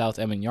against the South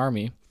Yemen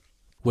army,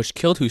 which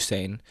killed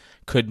Hussein,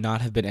 could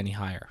not have been any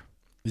higher.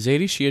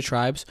 Zaydi Shia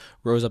tribes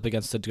rose up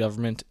against the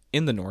government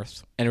in the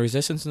north, and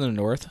resistance in the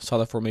north saw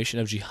the formation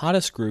of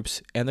jihadist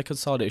groups and the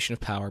consolidation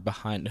of power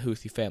behind the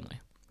Houthi family.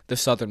 The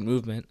Southern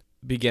Movement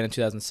began in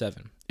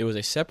 2007. It was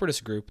a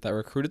separatist group that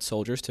recruited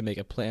soldiers to make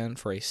a plan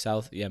for a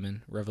South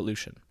Yemen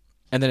revolution.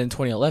 And then in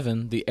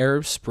 2011, the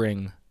Arab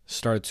Spring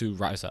started to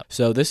rise up.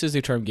 So this is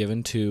the term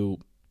given to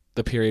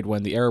the period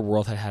when the Arab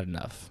world had had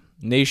enough.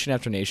 Nation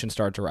after nation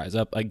started to rise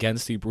up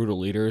against the brutal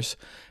leaders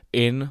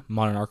in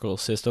monarchical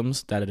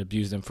systems that had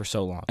abused them for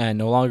so long. And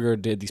no longer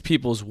did these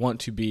peoples want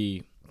to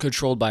be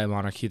controlled by a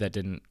monarchy that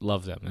didn't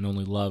love them and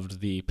only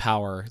loved the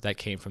power that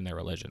came from their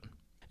religion.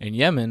 In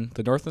Yemen,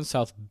 the North and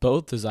South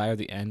both desired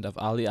the end of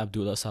Ali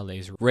Abdullah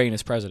Saleh's reign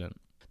as president.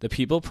 The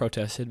people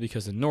protested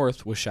because the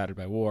North was shattered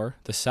by war,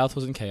 the South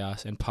was in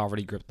chaos, and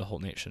poverty gripped the whole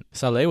nation.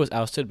 Saleh was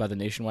ousted by the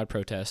nationwide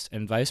protest,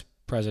 and Vice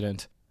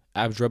President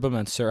Abdurrahman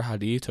Mansur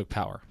Hadi took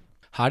power.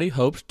 Hadi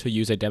hoped to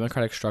use a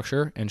democratic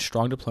structure and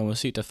strong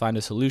diplomacy to find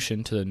a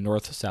solution to the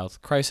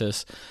North-South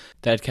crisis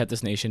that had kept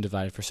this nation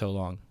divided for so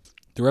long.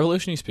 The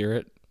revolutionary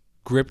spirit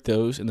gripped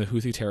those in the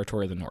Houthi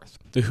territory of the north.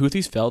 The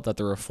Houthis felt that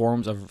the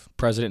reforms of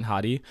President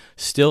Hadi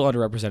still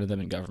underrepresented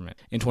them in government.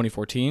 In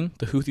 2014,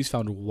 the Houthis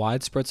found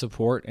widespread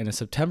support, and in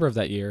September of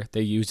that year,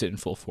 they used it in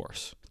full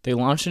force. They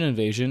launched an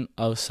invasion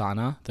of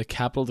Sana'a, the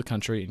capital of the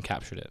country, and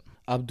captured it.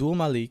 Abdul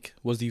Malik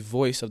was the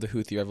voice of the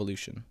Houthi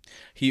revolution.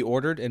 He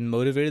ordered and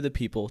motivated the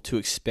people to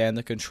expand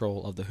the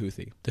control of the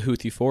Houthi. The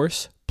Houthi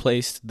force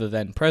placed the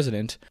then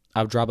president,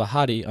 Abdrabbuh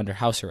Hadi, under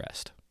house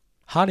arrest.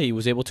 Hadi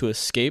was able to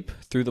escape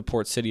through the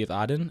port city of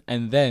Aden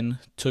and then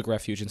took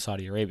refuge in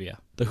Saudi Arabia.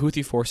 The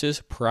Houthi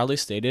forces proudly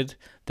stated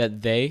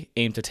that they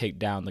aimed to take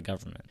down the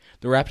government.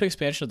 The rapid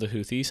expansion of the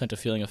Houthi sent a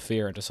feeling of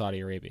fear into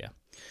Saudi Arabia.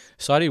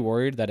 Saudi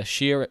worried that a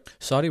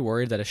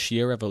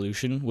Shia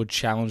revolution would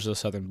challenge the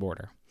southern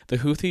border. The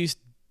Houthis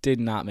did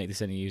not make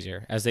this any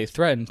easier, as they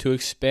threatened to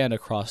expand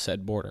across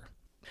said border.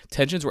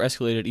 Tensions were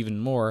escalated even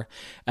more,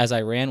 as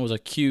Iran was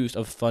accused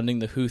of funding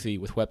the Houthi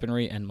with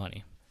weaponry and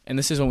money. And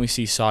this is when we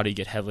see Saudi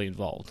get heavily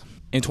involved.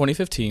 In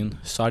 2015,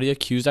 Saudi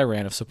accused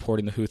Iran of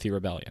supporting the Houthi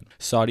rebellion.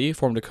 Saudi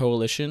formed a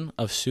coalition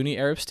of Sunni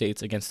Arab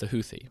states against the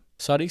Houthi.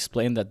 Saudi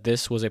explained that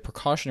this was a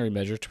precautionary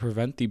measure to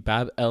prevent the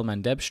Bab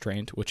el-Mandeb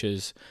Strait, which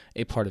is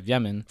a part of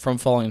Yemen, from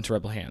falling into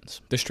rebel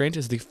hands. The strait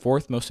is the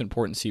fourth most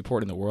important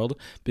seaport in the world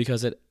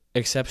because it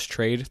accepts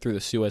trade through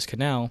the Suez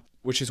Canal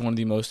which is one of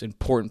the most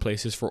important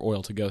places for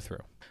oil to go through.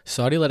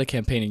 Saudi led a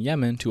campaign in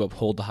Yemen to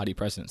uphold the Hadi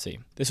presidency.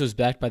 This was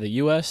backed by the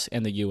U.S.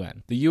 and the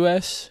UN. The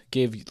U.S.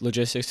 gave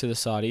logistics to the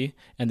Saudi,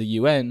 and the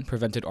UN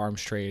prevented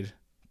arms trade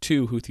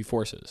to Houthi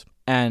forces.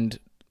 And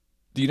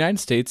the United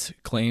States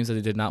claims that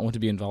they did not want to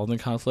be involved in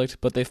conflict,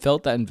 but they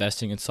felt that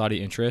investing in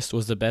Saudi interests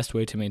was the best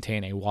way to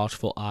maintain a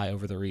watchful eye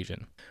over the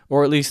region.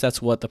 Or at least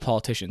that's what the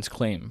politicians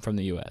claim from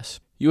the U.S.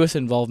 U.S.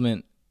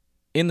 involvement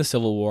in the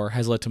civil war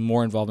has led to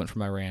more involvement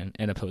from Iran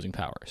and opposing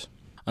powers.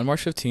 On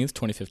March 15,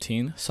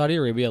 2015, Saudi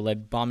Arabia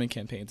led bombing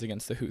campaigns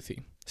against the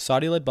Houthi.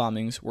 Saudi-led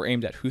bombings were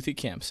aimed at Houthi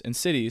camps and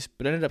cities,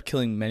 but ended up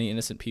killing many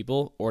innocent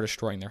people or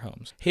destroying their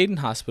homes. Hayden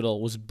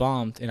Hospital was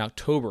bombed in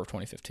October of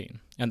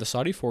 2015, and the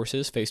Saudi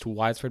forces faced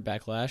widespread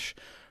backlash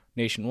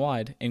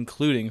nationwide,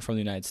 including from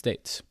the United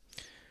States.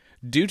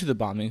 Due to the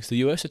bombings, the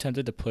U.S.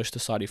 attempted to push the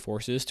Saudi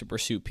forces to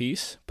pursue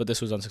peace, but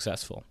this was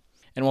unsuccessful.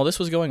 And while this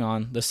was going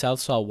on, the South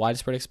saw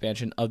widespread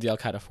expansion of the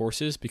al-Qaeda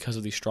forces because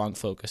of the strong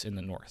focus in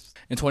the North.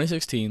 In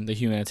 2016, the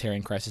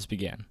humanitarian crisis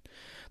began.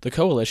 The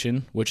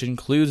coalition, which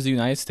includes the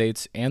United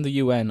States and the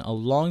UN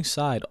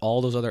alongside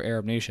all those other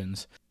Arab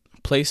nations,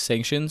 placed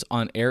sanctions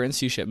on air and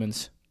sea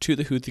shipments to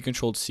the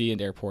Houthi-controlled sea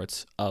and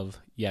airports of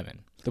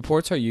Yemen. The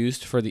ports are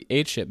used for the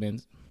aid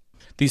shipments.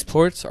 These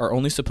ports are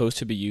only supposed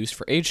to be used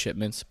for aid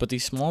shipments, but the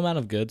small amount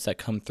of goods that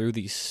come through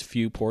these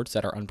few ports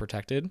that are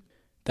unprotected,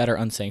 that are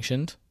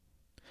unsanctioned,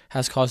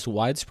 has caused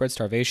widespread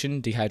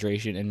starvation,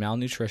 dehydration, and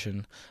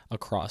malnutrition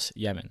across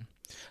Yemen.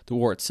 The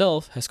war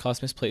itself has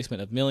caused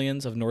misplacement of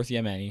millions of North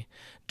Yemeni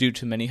due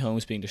to many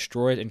homes being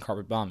destroyed in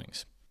carpet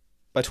bombings.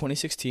 By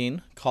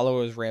 2016,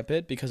 cholera was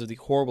rampant because of the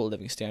horrible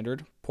living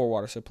standard, poor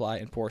water supply,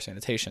 and poor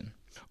sanitation.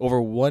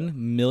 Over 1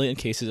 million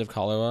cases of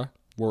cholera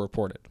were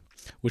reported,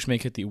 which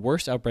make it the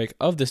worst outbreak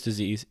of this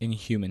disease in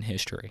human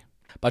history.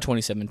 By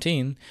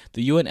 2017,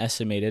 the UN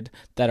estimated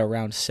that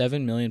around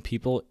 7 million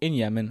people in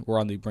Yemen were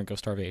on the brink of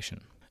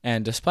starvation.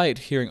 And despite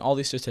hearing all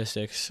these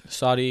statistics,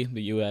 Saudi,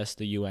 the US,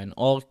 the UN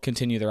all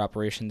continue their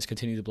operations,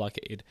 continue the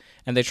blockade,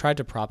 and they tried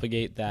to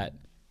propagate that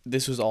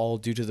this was all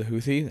due to the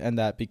Houthi, and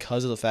that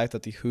because of the fact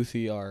that the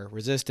Houthi are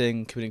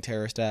resisting, committing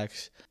terrorist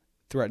acts,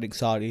 threatening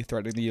Saudi,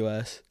 threatening the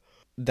US,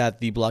 that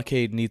the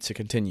blockade needs to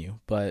continue.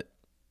 But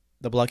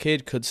the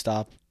blockade could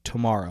stop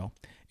tomorrow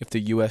if the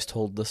US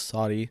told the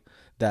Saudi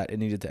that it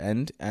needed to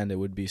end, and it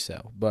would be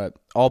so. But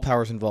all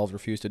powers involved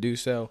refused to do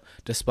so,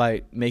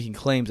 despite making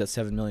claims that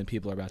 7 million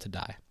people are about to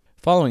die.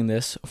 Following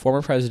this,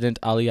 former President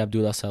Ali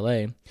Abdullah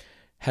Saleh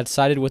had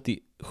sided with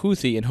the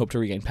Houthi and hoped to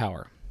regain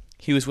power.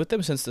 He was with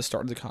them since the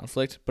start of the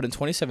conflict, but in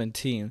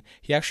 2017,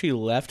 he actually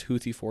left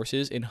Houthi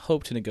forces in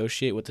hope to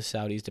negotiate with the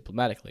Saudis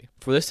diplomatically.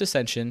 For this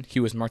dissension, he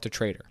was marked a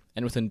traitor,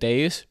 and within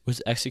days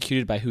was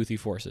executed by Houthi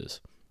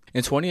forces.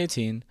 In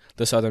 2018,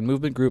 the Southern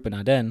Movement Group in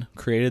Aden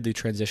created the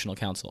Transitional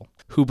Council,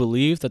 who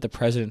believed that the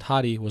President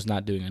Hadi was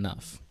not doing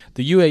enough.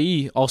 The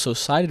UAE also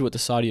sided with the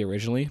Saudi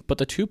originally, but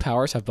the two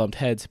powers have bumped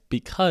heads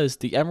because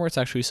the Emirates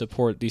actually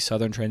support the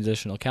Southern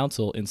Transitional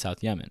Council in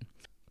South Yemen.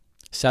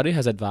 Saudi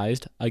has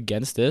advised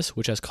against this,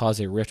 which has caused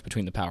a rift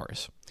between the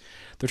powers.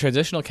 The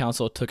Transitional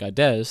Council took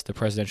Adez, the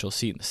presidential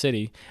seat in the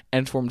city,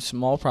 and formed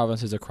small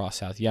provinces across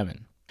South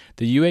Yemen.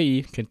 The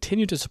UAE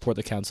continued to support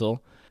the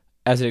council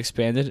as it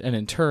expanded, and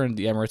in turn,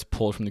 the Emirates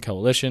pulled from the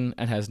coalition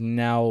and has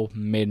now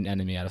made an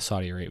enemy out of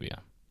Saudi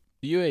Arabia.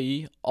 The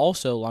UAE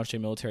also launched a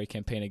military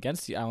campaign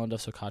against the island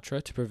of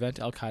Socotra to prevent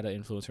al-Qaeda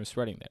influence from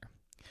spreading there.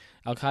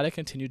 Al-Qaeda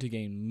continued to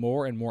gain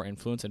more and more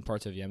influence in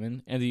parts of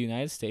Yemen, and the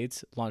United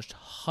States launched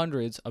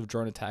hundreds of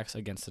drone attacks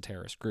against the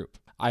terrorist group.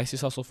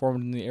 ISIS also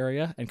formed in the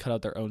area and cut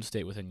out their own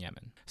state within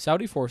Yemen.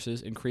 Saudi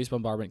forces increased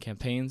bombardment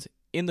campaigns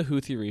in the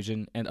Houthi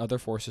region, and other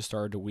forces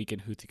started to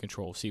weaken Houthi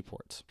control of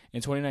seaports.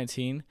 In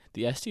 2019,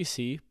 the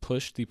STC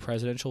pushed the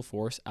presidential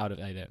force out of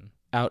Aden.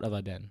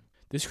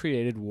 This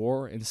created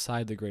war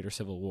inside the greater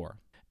civil war.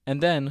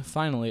 And then,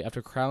 finally,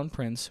 after Crown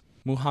Prince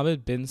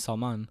Mohammed bin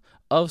Salman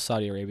of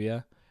Saudi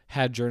Arabia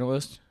had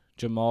journalist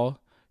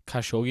Jamal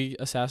Khashoggi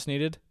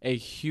assassinated, a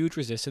huge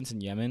resistance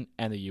in Yemen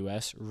and the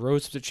U.S.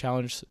 rose up to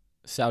challenge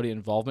Saudi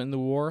involvement in the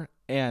war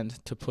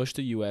and to push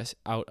the U.S.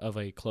 out of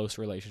a close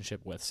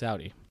relationship with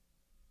Saudi.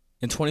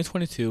 In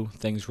 2022,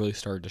 things really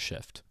started to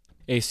shift.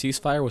 A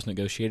ceasefire was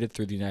negotiated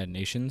through the United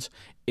Nations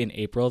in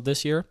April of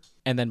this year,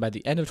 and then by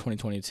the end of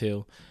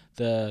 2022,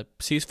 the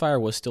ceasefire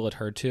was still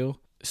adhered to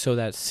so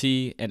that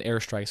sea and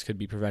airstrikes could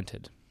be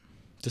prevented.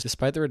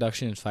 Despite the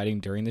reduction in fighting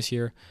during this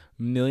year,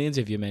 millions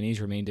of Yemenis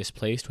remain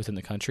displaced within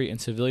the country, and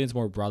civilians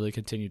more broadly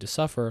continue to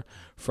suffer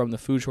from the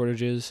food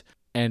shortages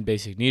and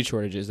basic need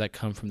shortages that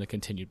come from the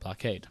continued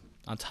blockade.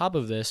 On top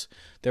of this,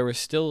 there were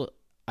still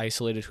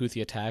isolated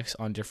Houthi attacks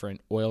on different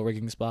oil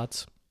rigging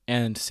spots,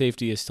 and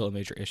safety is still a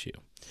major issue.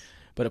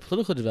 But a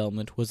political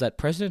development was that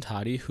President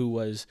Hadi, who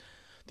was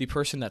the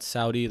person that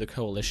Saudi, the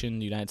coalition,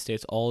 the United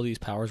States, all these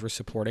powers were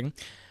supporting,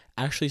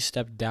 actually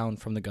stepped down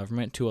from the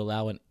government to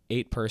allow an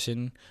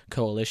 8-person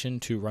coalition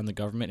to run the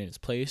government in its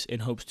place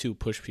in hopes to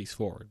push peace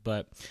forward.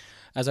 But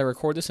as I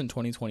record this in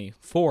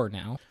 2024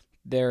 now,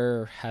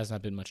 there has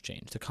not been much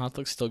change. The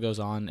conflict still goes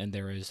on, and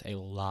there is a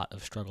lot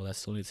of struggle that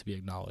still needs to be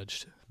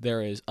acknowledged.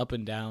 There is up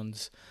and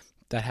downs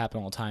that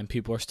happen all the time.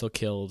 People are still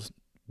killed,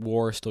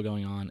 war is still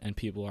going on, and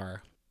people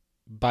are,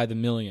 by the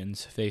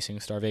millions, facing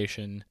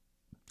starvation,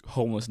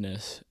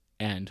 homelessness,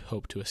 and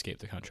hope to escape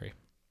the country.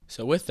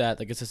 So with that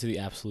gets us to the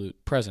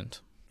absolute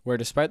present, where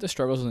despite the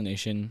struggles of the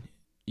nation,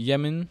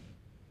 Yemen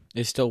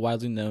is still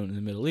widely known in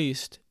the Middle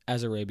East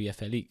as Arabia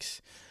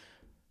Felix,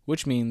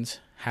 which means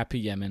happy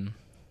Yemen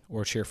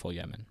or cheerful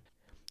Yemen.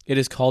 It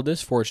is called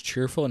this for its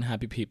cheerful and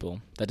happy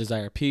people that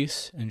desire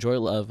peace, enjoy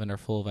love, and are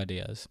full of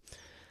ideas.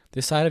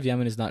 This side of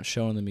Yemen is not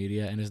shown in the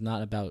media and is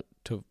not about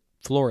to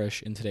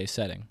flourish in today's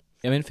setting.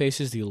 Yemen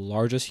faces the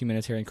largest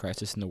humanitarian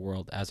crisis in the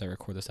world as I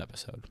record this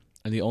episode,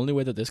 and the only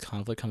way that this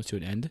conflict comes to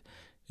an end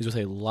is with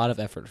a lot of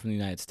effort from the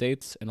United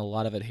States and a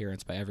lot of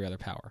adherence by every other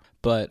power.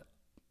 But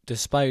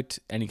despite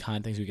any kind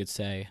of things we could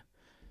say,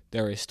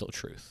 there is still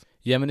truth.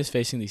 Yemen is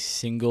facing the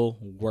single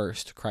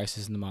worst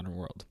crisis in the modern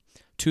world.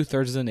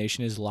 2/3 of the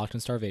nation is locked in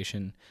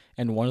starvation,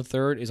 and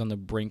 1/3 is on the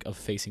brink of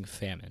facing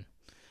famine.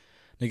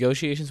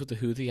 Negotiations with the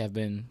Houthi have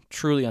been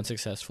truly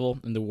unsuccessful,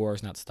 and the war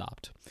has not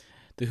stopped.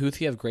 The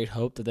Houthi have great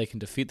hope that they can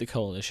defeat the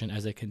coalition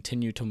as they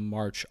continue to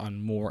march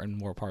on more and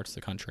more parts of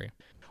the country.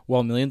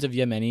 While millions of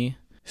Yemeni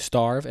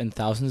starve and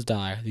thousands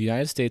die, the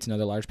United States and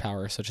other large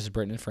powers, such as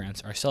Britain and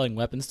France, are selling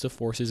weapons to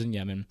forces in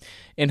Yemen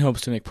in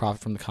hopes to make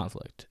profit from the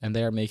conflict, and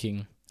they are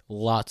making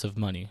lots of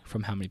money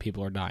from how many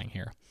people are dying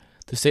here.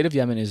 The state of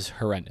Yemen is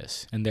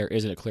horrendous, and there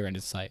isn't a clear end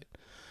in sight.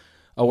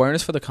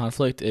 Awareness for the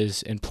conflict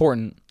is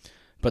important,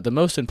 but the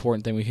most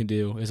important thing we can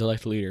do is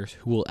elect leaders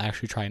who will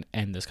actually try and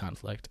end this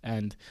conflict.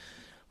 And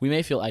we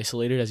may feel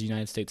isolated as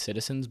United States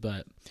citizens,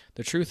 but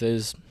the truth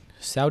is,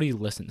 Saudi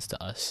listens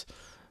to us.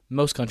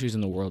 Most countries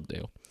in the world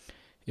do.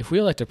 If we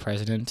elect a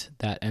president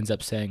that ends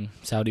up saying,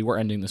 Saudi, we're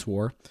ending this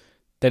war,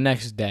 the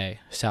next day,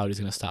 Saudi's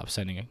going to stop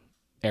sending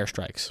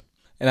airstrikes.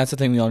 And that's the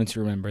thing we all need to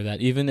remember, that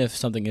even if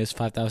something is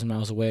 5,000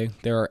 miles away,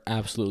 there are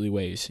absolutely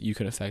ways you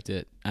can affect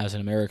it as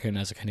an American,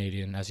 as a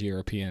Canadian, as a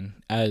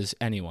European, as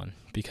anyone,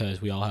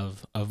 because we all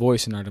have a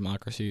voice in our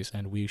democracies,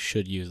 and we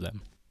should use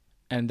them.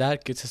 And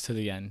that gets us to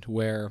the end,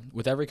 where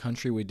with every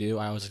country we do,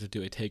 I always like to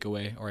do a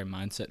takeaway or a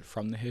mindset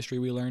from the history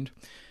we learned.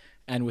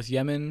 And with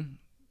Yemen,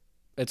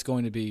 it's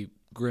going to be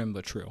grim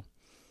but true.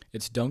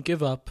 It's don't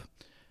give up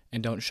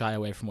and don't shy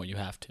away from what you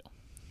have to.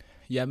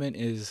 Yemen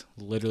is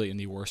literally in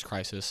the worst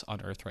crisis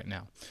on earth right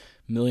now.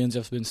 Millions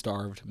have been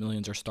starved,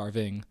 millions are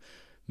starving,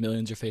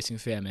 millions are facing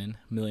famine,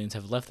 millions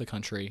have left the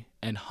country,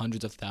 and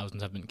hundreds of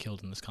thousands have been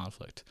killed in this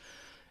conflict.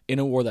 In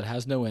a war that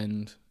has no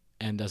end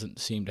and doesn't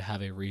seem to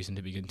have a reason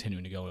to be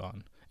continuing to go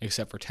on,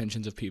 except for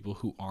tensions of people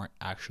who aren't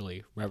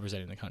actually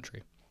representing the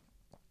country.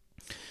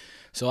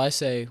 So I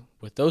say,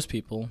 with those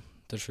people,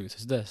 the truth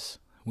is this.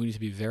 We need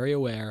to be very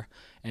aware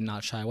and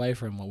not shy away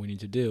from what we need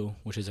to do,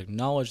 which is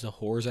acknowledge the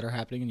horrors that are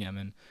happening in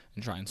Yemen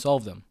and try and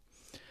solve them.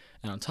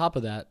 And on top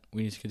of that,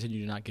 we need to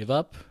continue to not give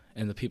up,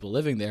 and the people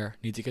living there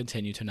need to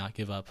continue to not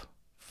give up,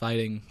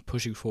 fighting,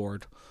 pushing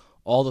forward,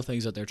 all the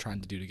things that they're trying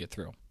to do to get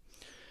through.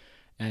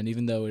 And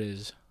even though it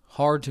is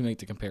hard to make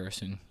the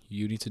comparison,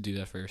 you need to do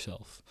that for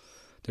yourself.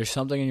 There's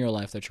something in your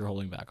life that you're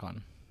holding back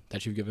on,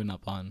 that you've given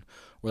up on,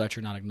 or that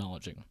you're not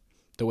acknowledging,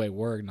 the way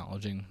we're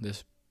acknowledging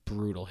this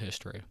brutal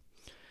history.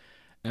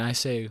 And I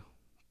say,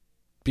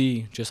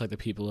 be just like the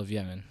people of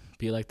Yemen.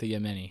 Be like the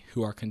Yemeni,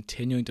 who are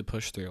continuing to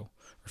push through,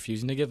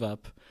 refusing to give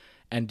up,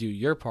 and do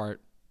your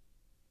part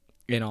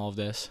in all of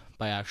this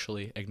by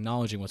actually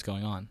acknowledging what's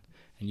going on.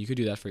 And you could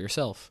do that for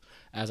yourself.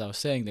 As I was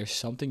saying, there's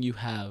something you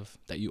have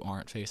that you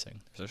aren't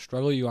facing. There's a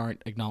struggle you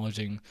aren't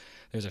acknowledging.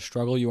 There's a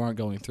struggle you aren't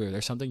going through.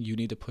 There's something you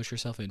need to push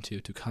yourself into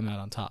to come out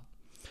on top.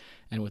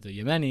 And with the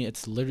Yemeni,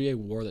 it's literally a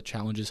war that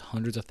challenges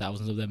hundreds of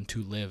thousands of them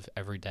to live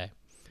every day.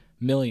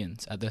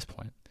 Millions at this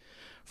point.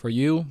 For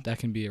you, that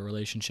can be a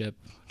relationship,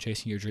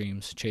 chasing your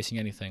dreams, chasing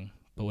anything.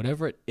 But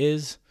whatever it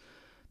is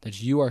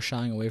that you are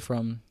shying away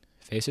from,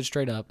 face it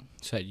straight up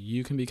so that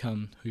you can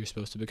become who you're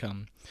supposed to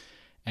become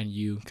and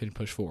you can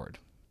push forward.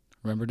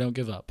 Remember, don't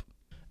give up.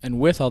 And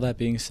with all that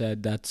being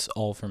said, that's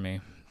all for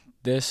me.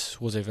 This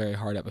was a very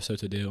hard episode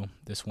to do.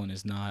 This one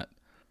is not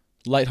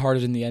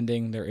lighthearted in the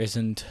ending. There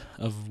isn't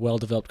a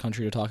well-developed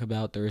country to talk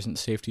about. There isn't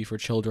safety for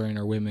children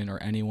or women or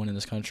anyone in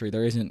this country.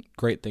 There isn't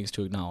great things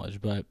to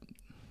acknowledge, but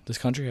this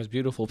country has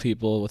beautiful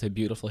people with a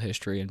beautiful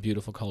history and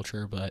beautiful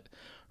culture, but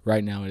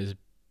right now it is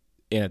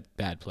in a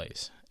bad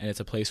place, and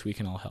it's a place we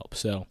can all help.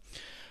 So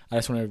I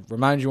just want to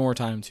remind you one more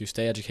time to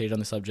stay educated on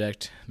the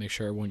subject. Make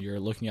sure when you're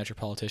looking at your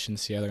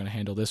politicians, see how they're going to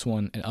handle this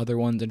one and other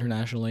ones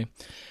internationally,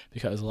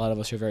 because a lot of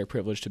us are very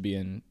privileged to be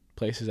in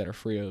places that are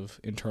free of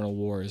internal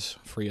wars,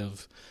 free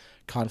of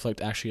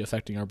conflict actually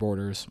affecting our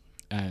borders,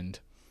 and,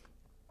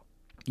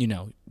 you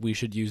know, we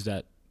should use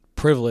that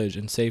privilege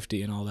and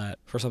safety and all that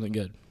for something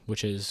good,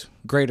 which is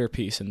greater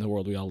peace in the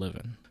world we all live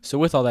in. So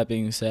with all that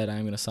being said,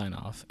 I'm going to sign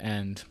off,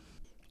 and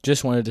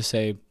just wanted to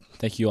say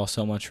thank you all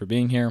so much for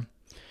being here.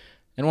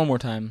 And one more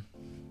time,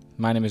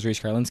 my name is Reese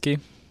Karlinski.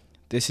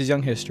 This is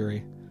Young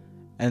History,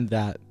 and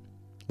that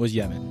was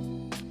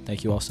Yemen. Thank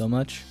Thank you all so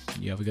much.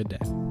 You have a good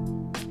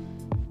day.